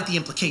just don't like the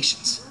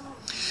implications.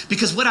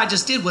 Because what I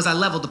just did was I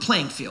leveled the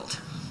playing field.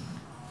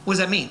 What does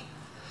that mean?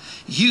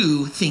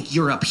 You think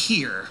you're up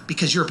here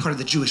because you're a part of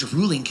the Jewish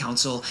ruling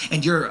council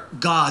and you're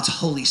God's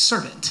holy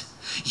servant.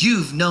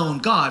 You've known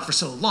God for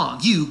so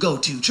long. You go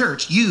to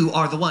church. You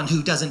are the one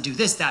who doesn't do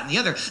this, that, and the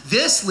other.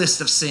 This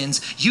list of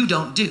sins you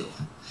don't do.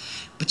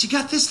 But you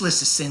got this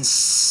list of sins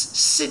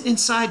sitting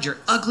inside your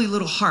ugly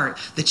little heart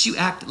that you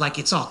act like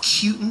it's all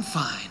cute and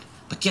fine.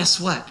 But guess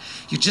what?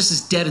 You're just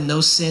as dead in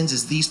those sins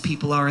as these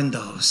people are in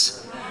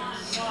those.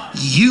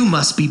 You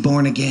must be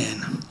born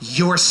again.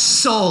 Your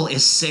soul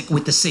is sick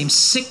with the same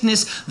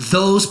sickness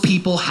those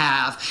people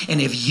have.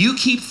 And if you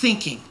keep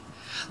thinking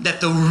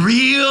that the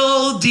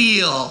real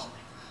deal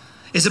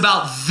is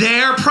about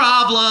their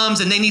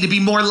problems and they need to be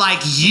more like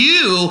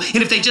you,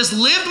 and if they just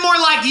lived more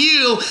like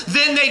you,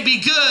 then they'd be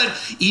good.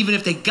 Even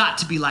if they got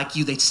to be like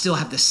you, they'd still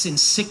have the sin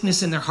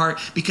sickness in their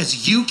heart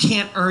because you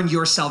can't earn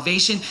your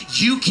salvation,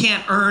 you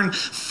can't earn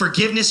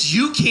forgiveness,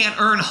 you can't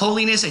earn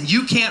holiness, and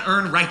you can't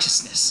earn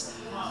righteousness.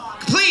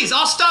 Please,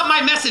 I'll stop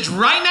my message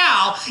right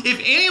now.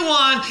 If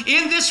anyone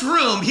in this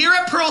room here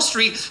at Pearl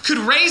Street could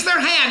raise their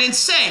hand and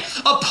say,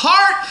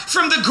 apart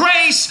from the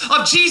grace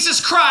of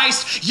Jesus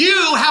Christ,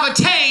 you have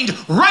attained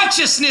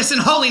righteousness and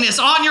holiness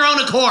on your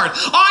own accord,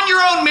 on your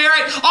own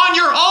merit, on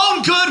your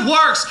own good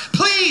works.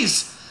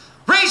 Please,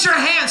 raise your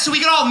hand so we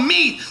can all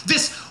meet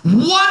this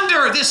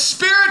wonder, this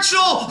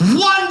spiritual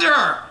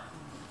wonder.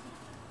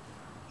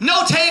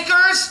 No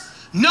takers?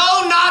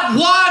 No, not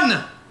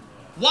one.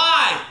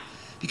 Why?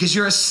 Because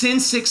you're a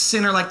sin-sick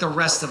sinner like the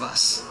rest of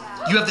us.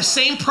 You have the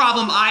same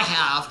problem I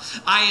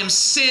have. I am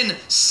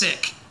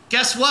sin-sick.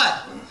 Guess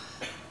what?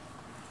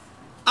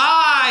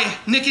 I,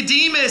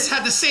 Nicodemus,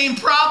 had the same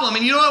problem.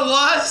 And you know what it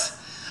was?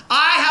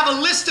 I have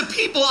a list of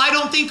people I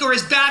don't think are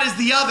as bad as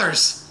the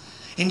others.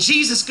 And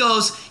Jesus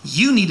goes,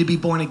 you need to be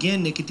born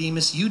again,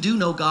 Nicodemus. You do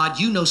know God,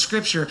 you know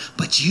Scripture,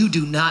 but you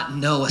do not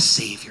know a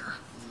Savior.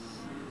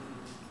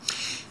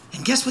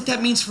 And guess what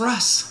that means for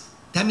us?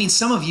 That means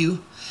some of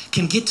you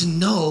can get to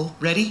know,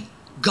 ready,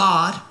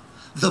 God,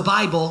 the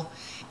Bible,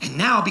 and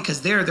now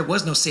because there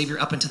was no Savior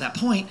up until that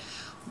point,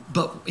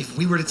 but if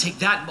we were to take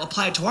that and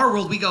apply it to our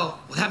world, we go,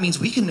 well, that means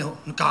we can know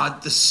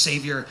God, the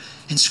Savior,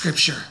 and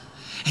Scripture,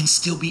 and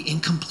still be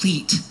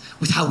incomplete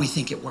with how we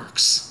think it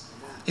works.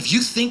 If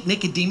you think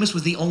Nicodemus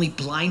was the only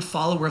blind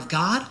follower of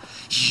God,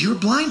 you're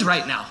blind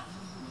right now.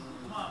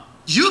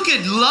 You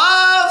could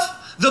love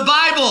the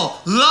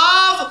Bible,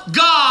 love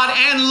God,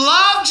 and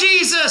love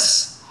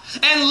Jesus,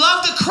 and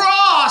love the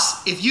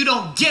cross if you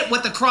don't get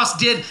what the cross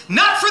did,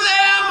 not for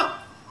them,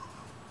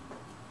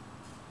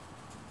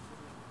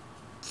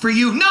 for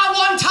you. Not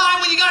one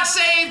time when you got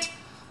saved.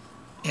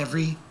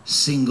 Every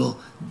single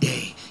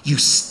day, you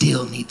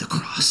still need the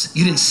cross.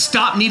 You didn't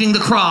stop needing the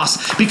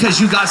cross because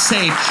you got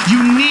saved.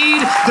 You need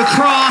the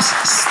cross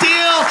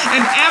still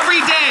and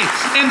every day.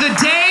 And the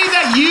day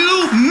that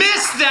you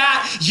miss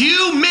that,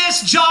 you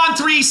miss John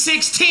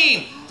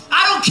 3:16.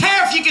 I don't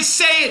care if you can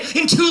say it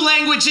in 2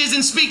 languages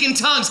and speak in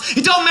tongues.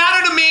 It don't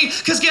matter to me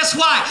because guess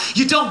what?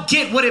 You don't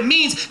get what it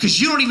means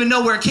because you don't even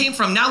know where it came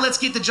from. Now let's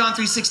get to John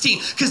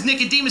 3:16 because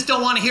Nicodemus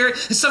don't want to hear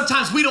it and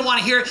sometimes we don't want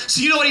to hear it.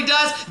 So you know what he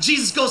does?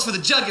 Jesus goes for the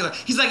jugular.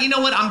 He's like, you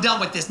know what? I'm done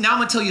with this. Now I'm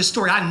going to tell you a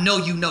story I know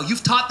you know.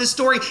 You've taught this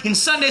story in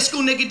Sunday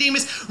school,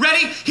 Nicodemus.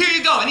 Ready? Here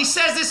you go. And he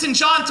says this in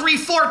John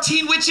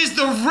 3:14, which is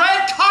the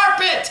red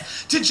carpet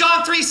to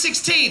John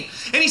 3:16.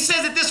 And he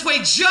says it this way,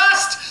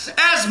 just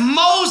as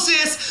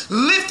Moses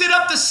lifted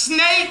up the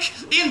snake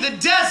in the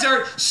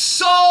desert,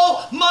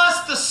 so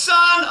must the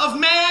Son of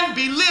Man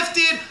be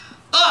lifted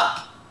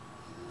up.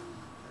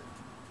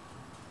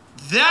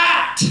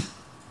 That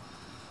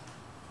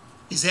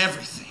is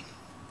everything.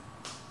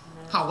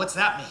 Oh, what's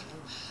that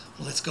mean?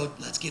 Well,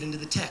 let's get into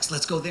the text.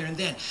 Let's go there and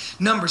then.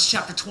 Numbers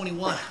chapter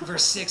 21,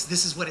 verse 6,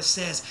 this is what it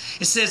says.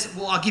 It says,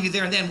 well, I'll give you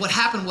there and then. What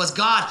happened was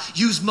God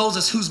used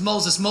Moses. Who's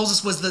Moses?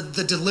 Moses was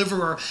the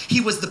deliverer.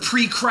 He was the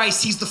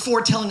pre-Christ. He's the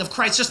foretelling of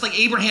Christ, just like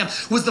Abraham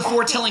was the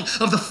foretelling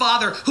of the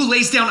father who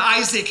lays down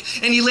Isaac,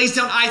 and he lays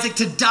down Isaac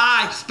to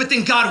die, but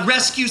then God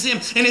rescues him,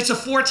 and it's a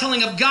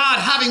foretelling of God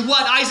having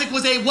what? Isaac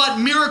was a what?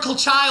 Miracle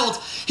child.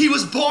 He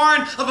was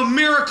born of a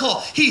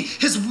miracle.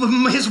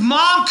 His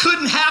mom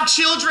couldn't have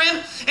children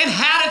and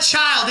had a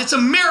child. It's a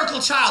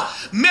miracle child.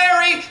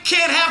 Mary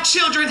can't have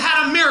children,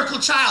 had a miracle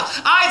child.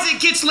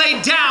 Isaac gets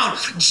laid down.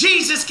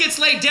 Jesus gets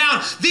laid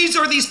down. These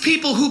are these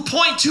people who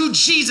point to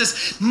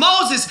Jesus.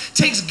 Moses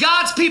takes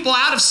God's people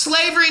out of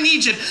slavery in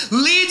Egypt,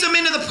 leads them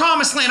into the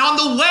promised land. On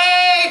the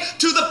way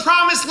to the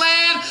promised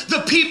land,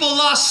 the people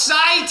lost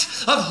sight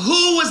of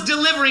who was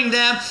delivering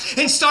them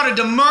and started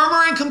to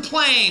murmur and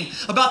complain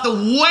about the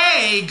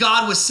way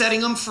God was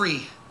setting them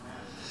free.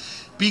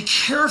 Be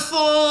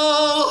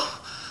careful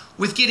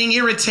with getting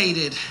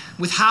irritated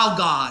with how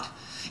God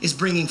is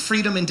bringing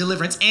freedom and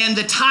deliverance and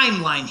the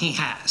timeline he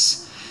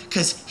has.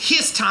 Because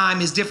his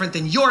time is different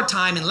than your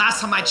time. And last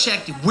time I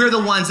checked, we're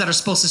the ones that are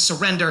supposed to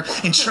surrender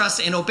and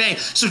trust and obey.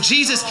 So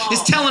Jesus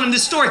is telling him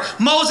this story.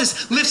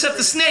 Moses lifts up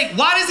the snake.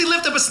 Why does he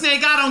lift up a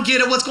snake? I don't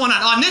get it. What's going on?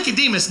 Oh,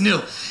 Nicodemus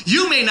knew.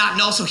 You may not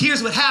know. So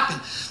here's what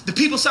happened. The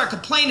people start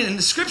complaining, and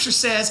the scripture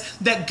says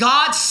that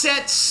God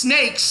set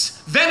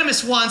snakes,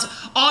 venomous ones,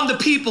 on the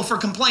people for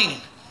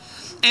complaining.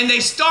 And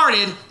they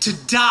started to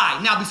die.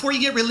 Now, before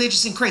you get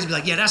religious and crazy, be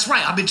like, yeah, that's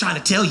right. I've been trying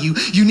to tell you.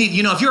 You need,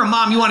 if you're a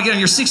mom, you want to get on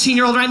your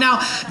 16-year-old right now,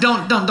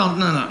 no.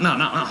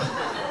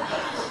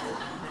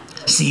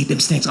 See, them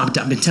snakes, I've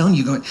been telling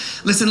you.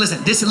 Listen.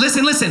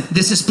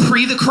 This is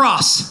pre the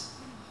cross.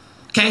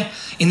 Okay?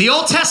 In the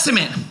Old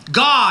Testament,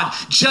 God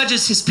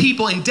judges his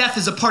people, and death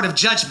is a part of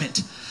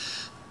judgment.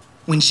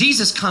 When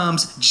Jesus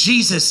comes,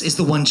 Jesus is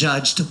the one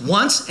judged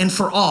once and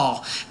for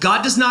all.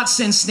 God does not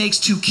send snakes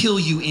to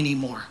kill you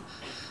anymore.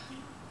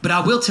 But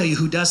I will tell you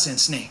who does send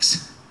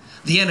snakes.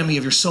 The enemy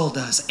of your soul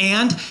does,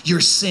 and your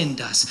sin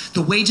does.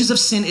 The wages of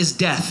sin is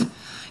death.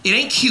 It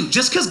ain't cute.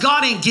 Just because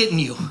God ain't getting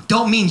you,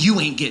 don't mean you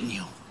ain't getting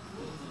you.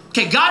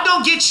 Okay, God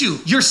don't get you.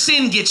 Your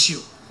sin gets you.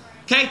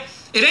 Okay?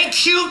 It ain't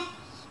cute.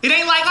 It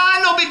ain't like,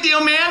 no big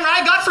deal, man,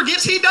 right? God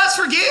forgives. He does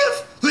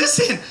forgive.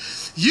 Listen,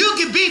 you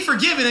can be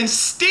forgiven and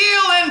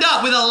still end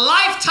up with a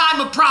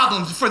lifetime of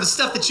problems for the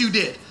stuff that you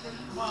did.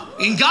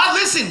 And God,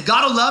 listen,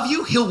 God will love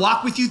you. He'll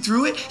walk with you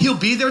through it. He'll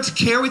be there to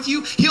care with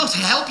you. He'll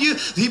help you.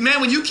 Man,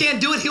 when you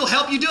can't do it, he'll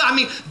help you do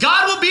it.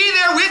 God will be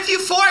there with you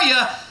for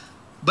you,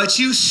 but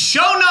you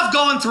show enough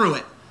going through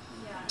it.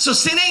 So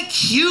sin ain't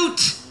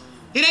cute.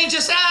 It ain't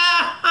just,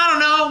 I don't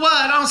know what.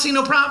 I don't see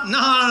no problem.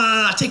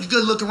 No. Take a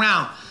good look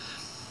around.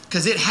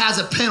 Because it has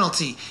a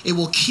penalty. It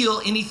will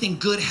kill anything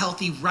good,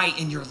 healthy, right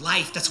in your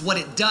life. That's what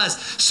it does.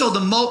 So the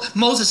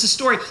Moses'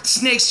 story,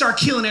 snakes start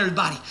killing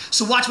everybody.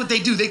 So watch what they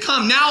do. They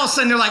come. Now all of a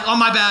sudden they're like, oh,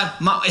 my bad.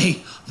 My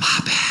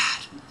bad.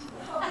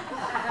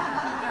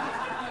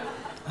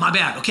 My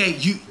bad, okay?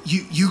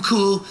 You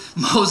cool.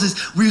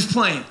 Moses, we was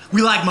playing.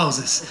 We like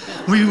Moses.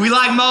 We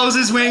like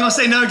Moses. We ain't gonna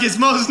say no against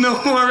Moses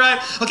no more, right?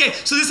 Okay,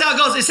 so this is how it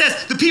goes. It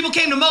says, the people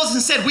came to Moses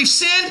and said, we've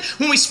sinned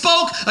when we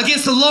spoke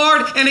against the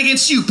Lord and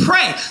against you.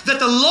 Pray that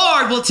the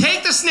Lord will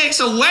take the snakes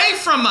away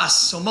from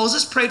us. So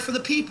Moses prayed for the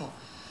people.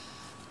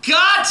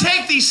 God,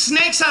 take these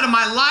snakes out of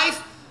my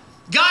life.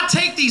 God,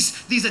 take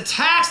these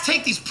attacks,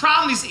 take these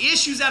problems, these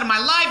issues out of my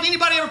life.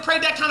 Anybody ever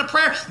prayed that kind of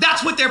prayer?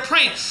 That's what they're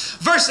praying.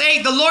 Verse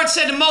 8, the Lord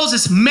said to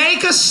Moses,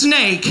 make a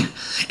snake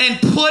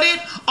and put it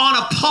on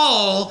a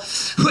pole.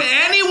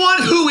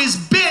 Anyone who is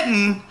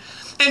bitten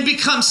and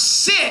becomes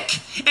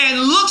sick and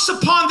looks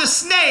upon the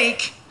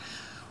snake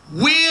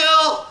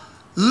will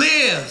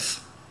live.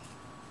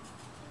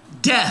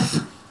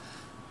 Death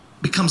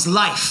becomes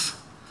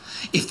life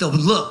if they'll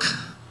look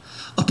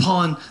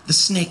upon the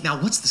snake. Now,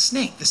 what's the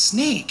snake? The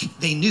snake,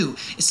 they knew.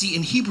 See,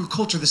 in Hebrew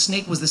culture, the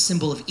snake was the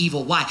symbol of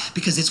evil. Why?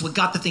 Because it's what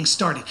got the thing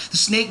started. The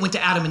snake went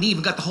to Adam and Eve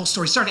and got the whole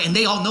story started, and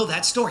they all know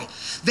that story.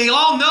 They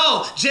all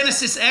know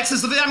Genesis,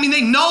 Exodus,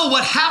 they know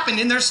what happened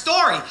in their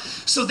story.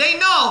 So they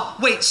know,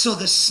 wait, so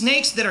the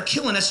snakes that are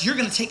killing us, you're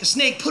going to take a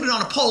snake, put it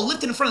on a pole,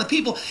 lift it in front of the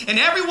people, and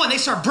everyone, they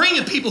start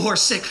bringing people who are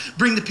sick.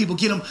 Bring the people,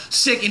 get them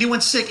sick.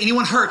 Anyone sick,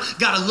 anyone hurt,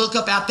 got to look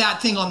up at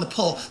that thing on the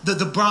pole,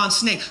 the bronze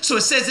snake. So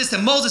it says this,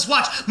 and Moses,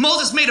 watch,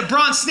 Moses made a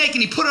bronze snake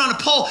and he put it on a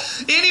pole.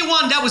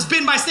 Anyone that was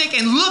bitten by a snake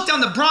and looked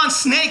on the bronze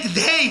snake,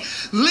 they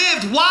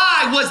lived.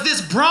 Why was this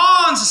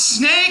bronze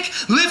snake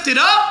lifted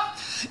up?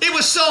 It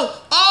was so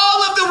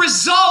all of the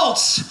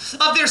results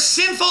of their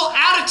sinful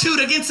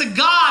attitude against a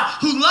God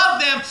who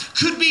loved them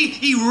could be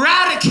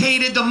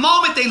eradicated the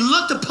moment they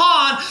looked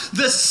upon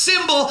the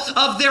symbol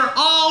of their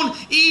own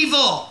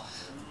evil.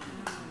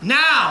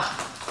 Now,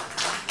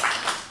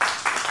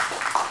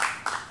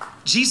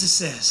 Jesus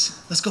says,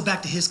 let's go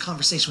back to his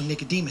conversation with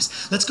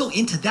Nicodemus. Let's go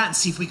into that and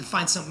see if we can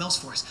find something else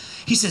for us.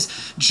 He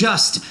says,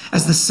 just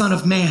as the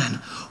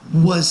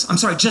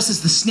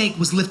snake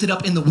was lifted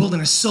up in the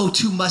wilderness, so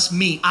too must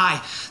me,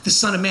 I, the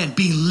Son of Man,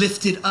 be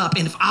lifted up.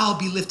 And if I'll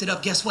be lifted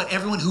up, guess what?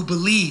 Everyone who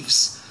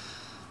believes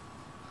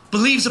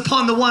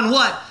upon the one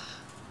what?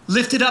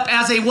 Lifted up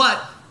as a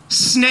what?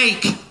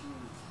 Snake.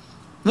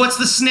 What's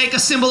the snake a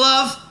symbol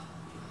of?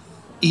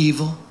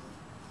 Evil.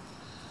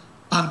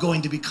 I'm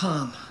going to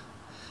become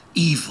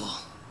evil.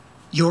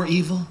 Your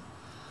evil,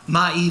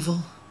 my evil,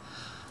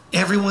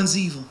 everyone's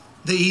evil.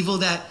 The evil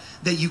that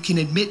you can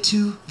admit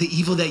to, the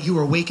evil that you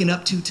are waking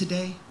up to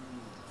today.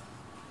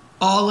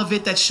 All of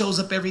it that shows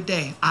up every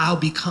day, I'll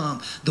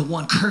become the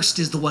one. Cursed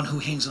is the one who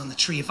hangs on the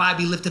tree. If I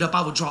be lifted up,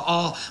 I will draw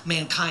all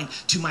mankind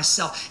to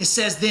myself. It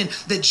says then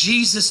that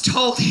Jesus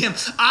told him,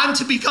 I'm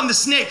to become the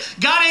snake.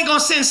 God ain't gonna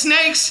send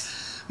snakes.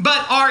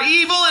 But our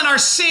evil and our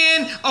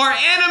sin, our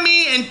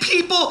enemy and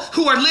people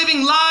who are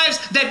living lives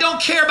that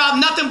don't care about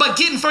nothing but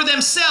getting for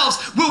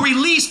themselves will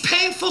release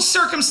painful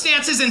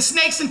circumstances and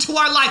snakes into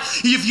our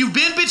life. If you've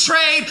been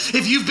betrayed,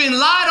 if you've been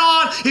lied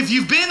on, if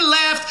you've been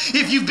left,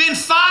 if you've been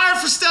fired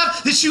for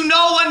stuff that you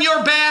know when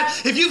you're bad,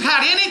 if you've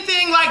had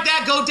anything like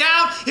that go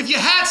down, if you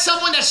had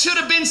someone that should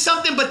have been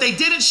something but they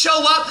didn't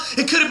show up,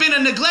 it could have been a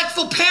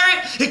neglectful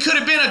parent, it could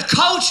have been a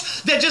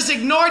coach that just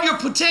ignored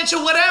your potential,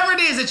 whatever it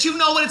is that you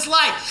know what it's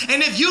like. And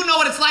if you know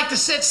what it's like to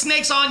set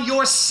snakes on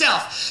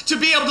yourself, to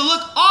be able to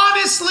look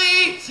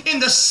honestly in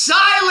the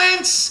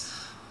silence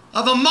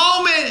of a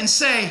moment and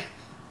say,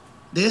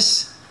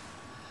 these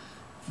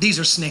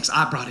are snakes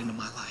I brought into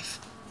my life.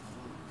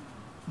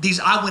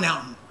 I went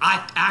out and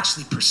I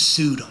actually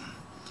pursued them.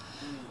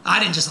 I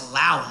didn't just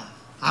allow them.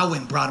 I went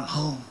and brought them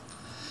home.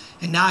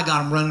 And now I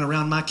got them running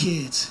around my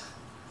kids.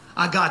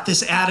 I got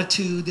this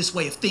attitude, this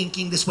way of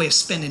thinking, this way of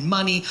spending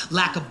money,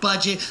 lack of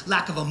budget,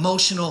 lack of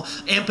emotional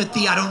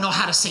empathy. I don't know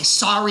how to say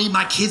sorry.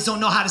 My kids don't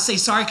know how to say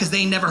sorry because they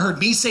ain't never heard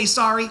me say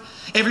sorry.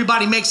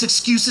 Everybody makes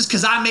excuses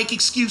because I make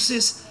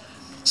excuses.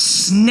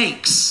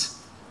 Snakes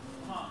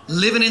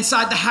living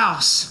inside the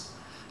house.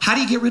 How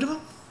do you get rid of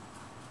them?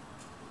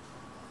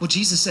 Well,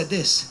 Jesus said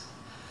this.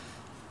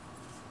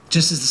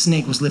 Just as the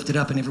snake was lifted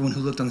up and everyone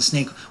who looked on the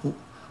snake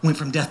went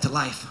from death to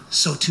life,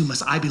 so too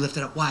must I be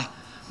lifted up. Why?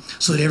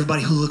 So that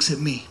everybody who looks at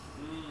me,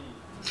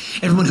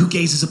 everyone who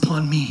gazes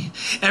upon me,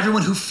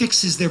 everyone who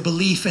fixes their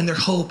belief and their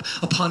hope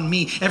upon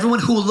me, everyone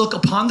who will look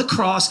upon the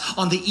cross,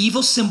 on the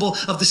evil symbol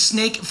of the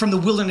snake from the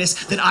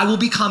wilderness, that I will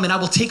become and I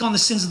will take on the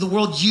sins of the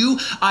world.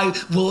 I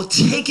will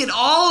take it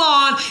all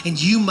on, and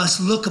you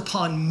must look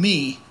upon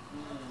me.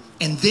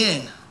 And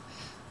then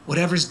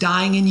whatever's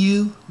dying in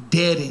you,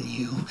 dead in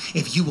you,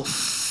 if you will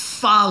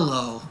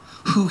follow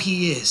who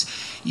he is,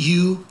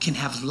 you can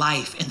have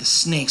life, and the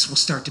snakes will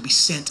start to be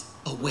sent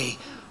away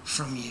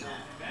from you.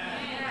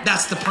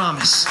 That's the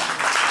promise.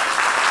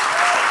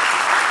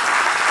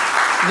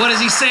 What is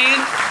he saying?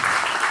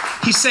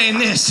 He's saying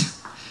this.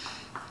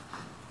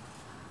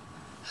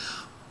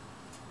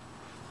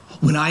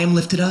 When I am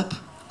lifted up,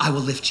 I will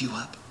lift you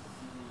up.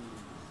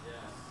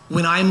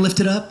 When I am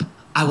lifted up,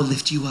 I will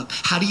lift you up.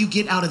 How do you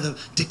get out of the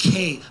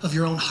decay of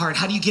your own heart?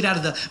 How do you get out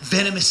of the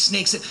venomous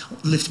snakes?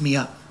 Lift me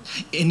up.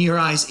 In your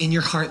eyes, in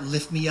your heart,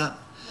 lift me up.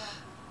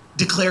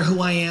 Declare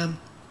who I am.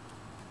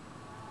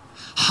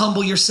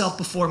 Humble yourself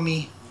before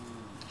me.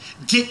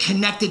 Get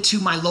connected to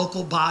my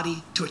local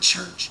body, to a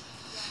church.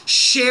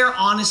 Share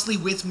honestly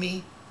with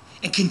me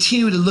and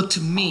continue to look to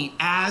me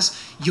as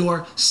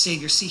your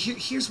Savior. See,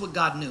 here's what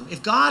God knew.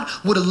 If God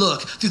would have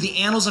looked through the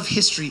annals of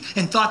history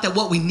and thought that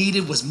what we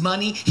needed was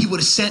money, he would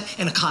have sent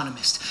an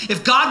economist.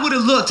 If God would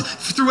have looked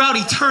throughout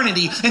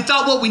eternity and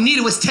thought what we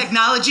needed was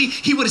technology,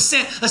 he would have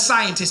sent a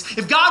scientist.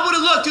 If God would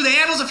have looked through the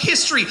annals of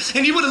history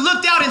and he would have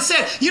looked out and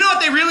said, you know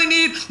what they really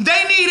need?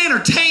 They need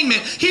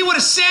entertainment. He would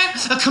have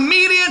sent a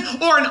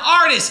comedian or an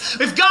artist.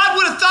 If God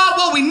would have thought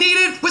what we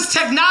needed was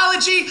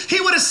technology, he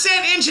would have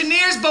sent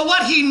engineers, but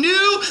what he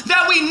knew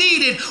that we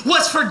needed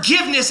was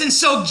forgiveness. And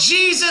so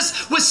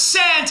Jesus was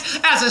sent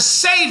as a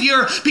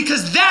Savior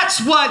because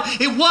that's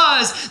what it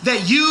was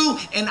that you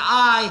and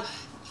I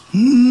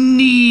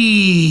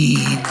need.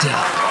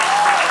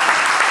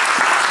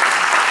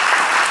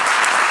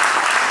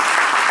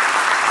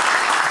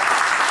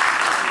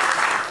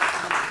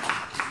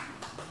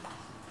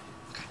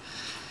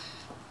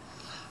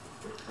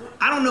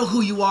 I don't know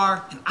who you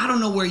are, and I don't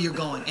know where you're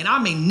going, and I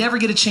may never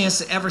get a chance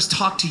to ever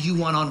talk to you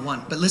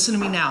one-on-one, but listen to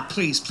me now,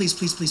 please, please,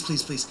 please, please,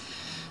 please, please.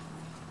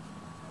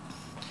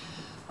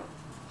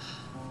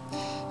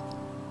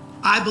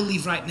 I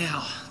believe right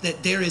now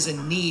that there is a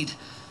need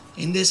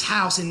in this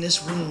house, in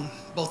this room,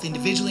 both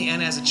individually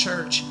and as a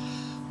church,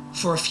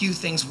 for a few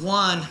things.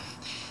 One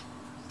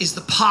is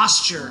the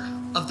posture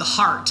of the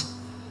heart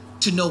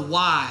to know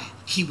why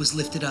he was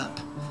lifted up.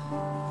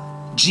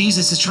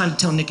 Jesus is trying to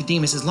tell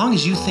Nicodemus, as long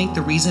as you think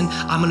the reason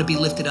I'm going to be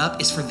lifted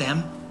up is for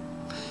them,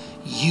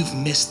 you've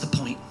missed the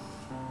point.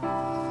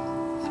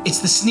 It's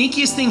the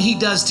sneakiest thing he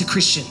does to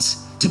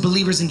Christians, to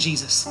believers in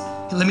Jesus.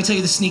 And let me tell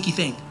you the sneaky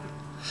thing.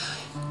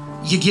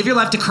 you give your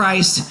life to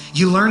Christ,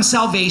 you learn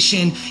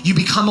salvation, you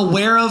become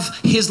aware of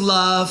his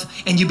love,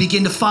 and you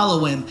begin to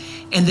follow him.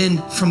 And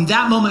then from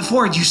that moment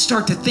forward, you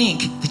start to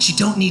think that you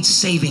don't need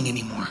saving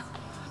anymore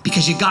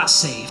because you got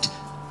saved.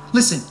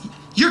 Listen,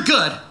 you're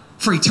good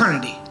for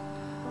eternity.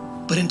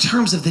 But in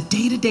terms of the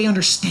day-to-day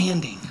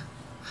understanding,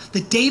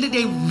 the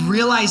day-to-day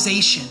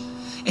realization,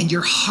 and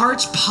your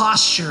heart's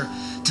posture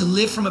to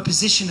live from a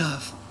position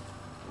of,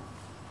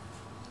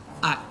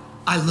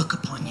 I look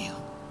upon you.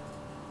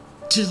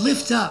 To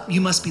lift up, you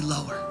must be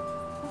lower.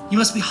 You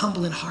must be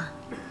humble in heart.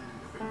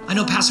 I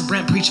know Pastor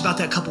Brent preached about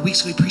that a couple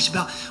weeks ago. He preached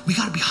about, we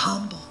got to be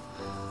humble.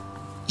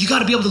 You got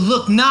to be able to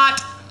look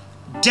not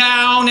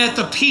down at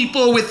the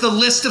people with the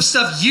list of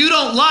stuff you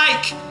don't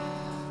like,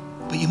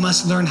 but you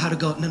must learn how to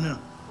go, no.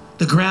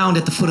 The ground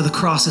at the foot of the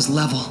cross is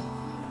level.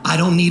 I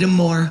don't need him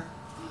more.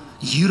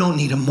 You don't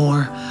need him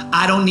more.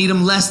 I don't need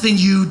him less than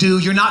you do.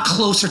 You're not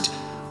closer to,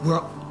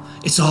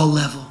 it's all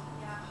level.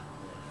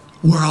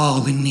 We're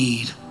all in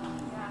need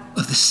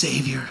of the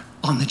Savior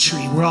on the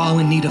tree. We're all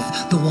in need of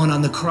the one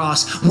on the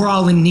cross. We're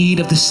all in need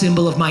of the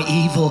symbol of my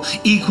evil.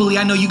 Equally,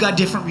 I know you got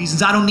different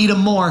reasons. I don't need him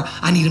more.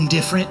 I need him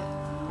different.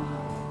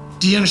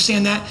 Do you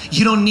understand that?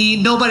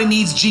 Nobody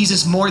needs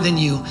Jesus more than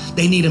you.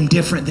 They need him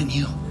different than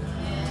you.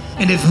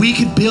 And if we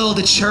could build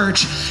a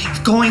church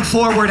going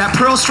forward at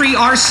Pearl Street,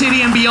 our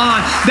city, and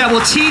beyond that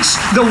will teach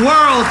the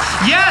world,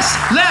 yes,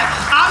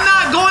 I'm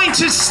not going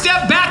to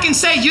step back and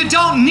say you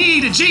don't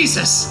need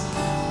Jesus.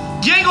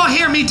 You ain't gonna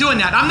hear me doing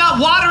that. I'm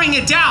not watering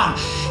it down.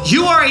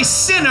 You are a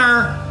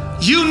sinner.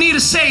 You need a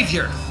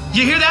Savior.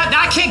 You hear that?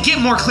 I can't get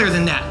more clear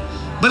than that.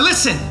 But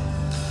listen,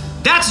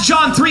 that's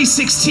John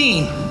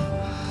 3:16.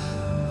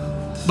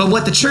 But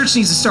what the church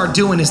needs to start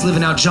doing is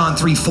living out John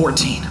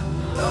 3:14.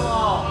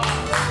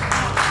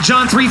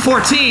 John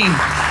 3:14.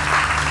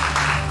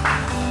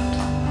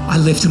 I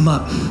lift him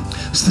up.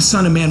 So the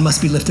Son of Man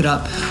must be lifted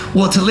up.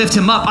 Well, to lift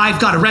him up, I've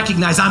got to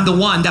recognize I'm the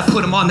one that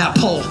put him on that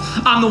pole.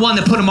 I'm the one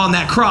that put him on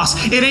that cross.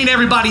 It ain't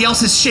everybody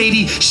else's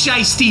shady,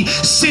 shisty,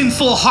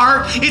 sinful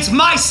heart. It's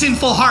my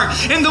sinful heart.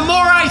 And the more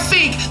I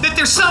think that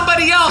there's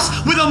somebody else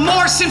with a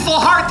more sinful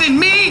heart than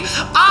me,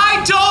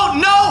 I don't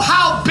know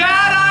how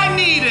bad I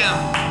need him.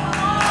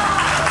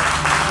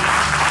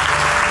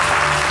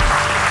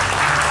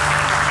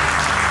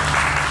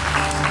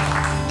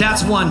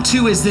 That's one.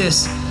 Two is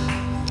this.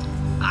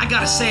 I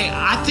gotta say,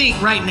 I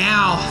think right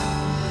now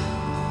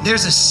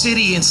there's a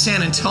city in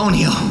San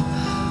Antonio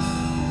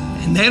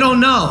and they don't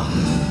know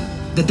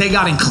that they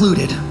got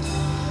included.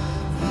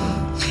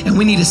 And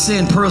we need to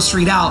send Pearl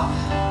Street out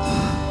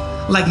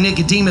like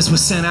Nicodemus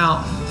was sent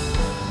out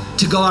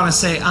to go out and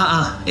say,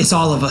 it's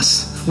all of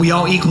us. We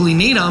all equally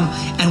need him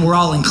and we're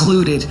all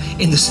included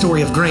in the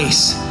story of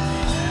grace.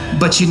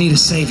 But you need a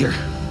Savior.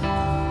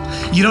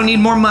 You don't need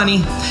more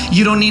money.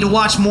 You don't need to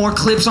watch more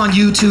clips on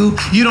YouTube.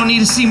 You don't need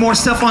to see more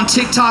stuff on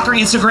TikTok or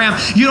Instagram.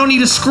 You don't need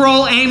to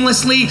scroll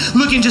aimlessly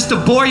looking just to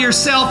bore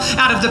yourself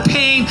out of the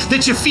pain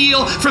that you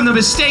feel from the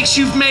mistakes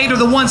you've made or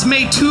the ones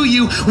made to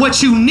you.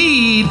 What you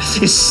need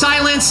is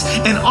silence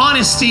and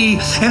honesty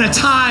and a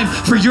time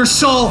for your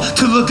soul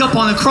to look up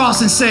on the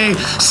cross and say,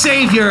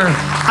 Savior,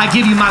 I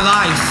give you my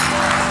life.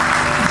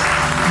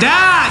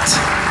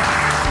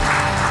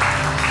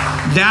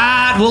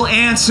 That will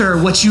answer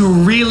what you're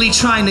really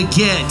trying to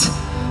get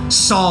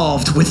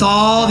solved with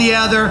all the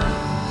other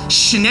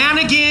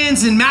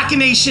shenanigans and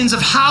machinations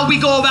of how we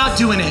go about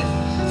doing it.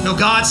 No,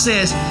 God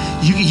says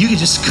you can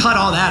just cut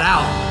all that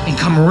out and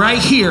come right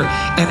here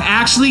and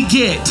actually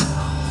get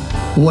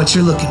what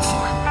you're looking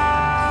for.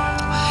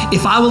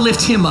 If I will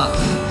lift him up,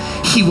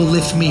 he will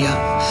lift me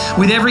up.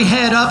 With every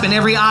head up and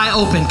every eye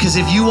open, because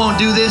if you won't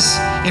do this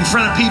in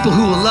front of people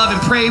who will love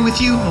and pray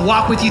with you and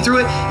walk with you through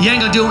it, you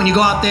ain't gonna do it when you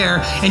go out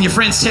there and your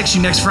friends text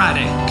you next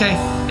Friday, okay?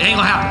 It ain't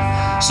gonna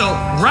happen. So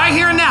right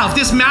here and now, if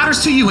this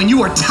matters to you and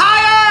you are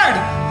tired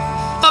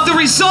of the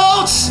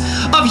results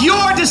of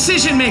your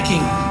decision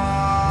making,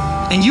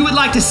 and you would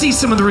like to see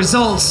some of the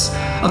results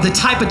of the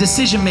type of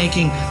decision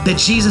making that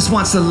Jesus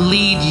wants to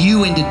lead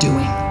you into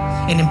doing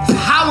and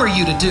empower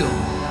you to do,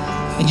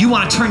 and you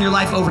want to turn your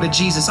life over to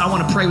Jesus, I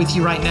want to pray with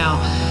you right now.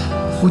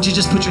 Would you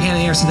just put your hand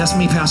in the air and say, that's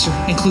me, Pastor.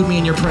 Include me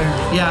in your prayer.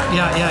 Yeah.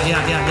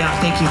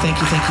 Thank you.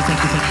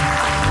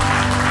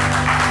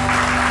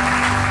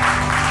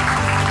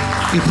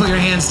 You put your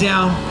hands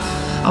down.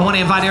 I want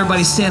to invite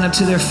everybody to stand up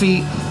to their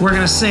feet. We're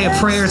going to say a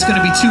prayer. It's going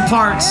to be two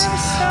parts.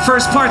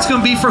 First part's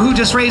going to be for who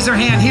just raised their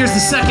hand. Here's the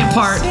second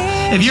part.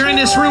 If you're in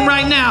this room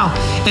right now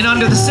and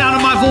under the sound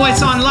of my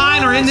voice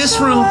online or in this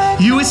room,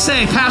 you would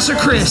say, Pastor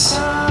Chris,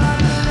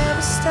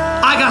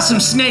 I got some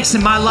snakes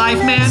in my life,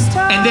 man,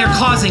 and they're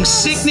causing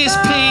sickness,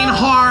 pain,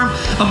 harm,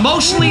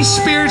 emotionally,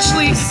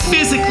 spiritually,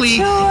 physically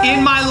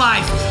in my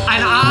life.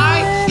 And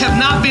I have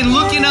not been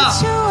looking up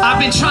I've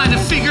been trying to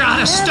figure out how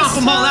to stomp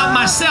them all out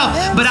myself,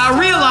 but I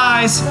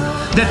realize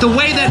that the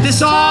way that this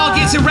all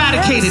gets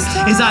eradicated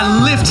is I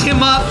lift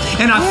him up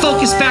and I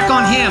focus back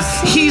on him.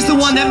 He's the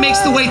one that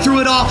makes the way through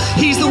it all.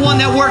 He's the one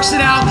that works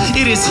it out.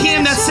 It is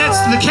him that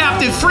sets the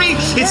captive free.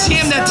 It's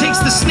him that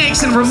takes the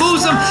snakes and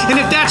removes them. And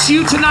if that's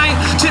you today,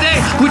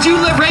 would you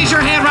raise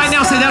your hand right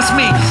now and say, that's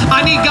me.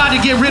 I need God to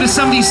get rid of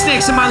some of these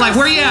snakes in my life.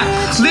 Where you at?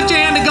 Lift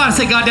your hand to God and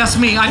say, God, that's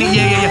me. I need,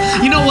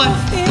 yeah. You know what?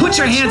 Put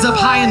your hands up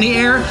high in the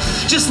air.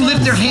 Just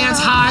lift their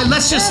hands high.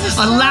 Let's just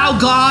allow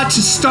God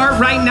to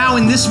start right now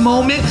in this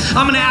moment.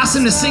 I'm going to ask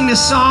him to sing this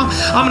song.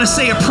 I'm going to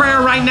say a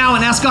prayer right now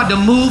and ask God to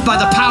move by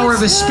the power of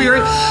his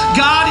Spirit.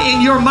 God,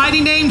 in your mighty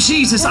name,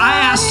 Jesus, I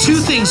ask two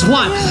things.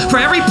 One, for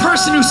every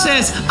person who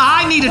says,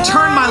 I need to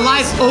turn my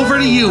life over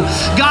to you.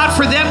 God,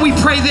 for them, we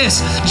pray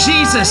this.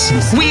 Jesus,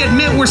 we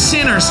admit we're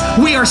sinners.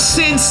 We are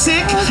sin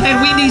sick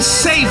and we need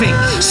saving.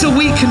 So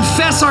we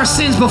confess our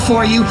sins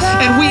before you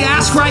and we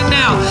ask right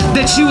now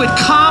that you would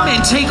come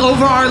and take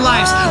over our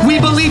lives. We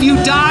believe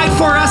you died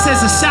for us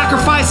as a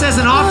sacrifice,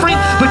 as an offering,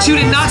 but you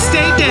did not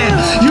stay dead.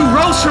 You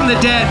rose from the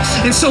dead.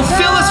 And so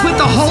fill us with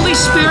the Holy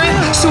Spirit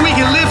so we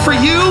can live for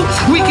you.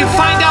 We can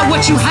find out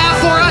what you have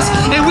for us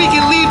and we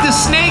can leave the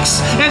snakes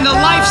and the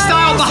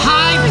lifestyle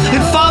behind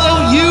and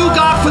follow you,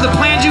 God, for the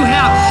plans you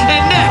have.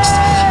 And next,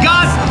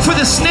 God, for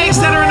the snakes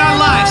that are in our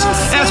lives,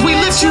 as we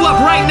lift you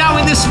up right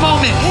now in this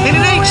moment, and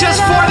it ain't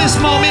just for this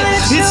moment,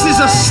 this is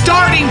a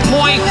starting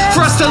point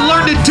for us to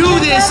learn to do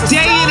this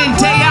day in and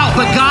day out.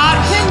 But God,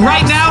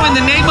 right now in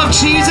the name of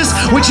Jesus,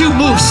 would you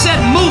move, set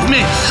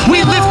movement.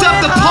 We lift up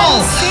the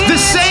pole, the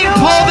same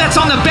pole that's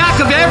on the back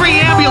of every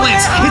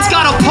ambulance. It's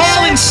got a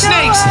pole and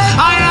snakes.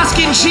 I ask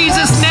in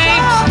Jesus'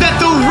 name that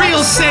the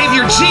real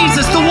Savior,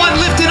 Jesus,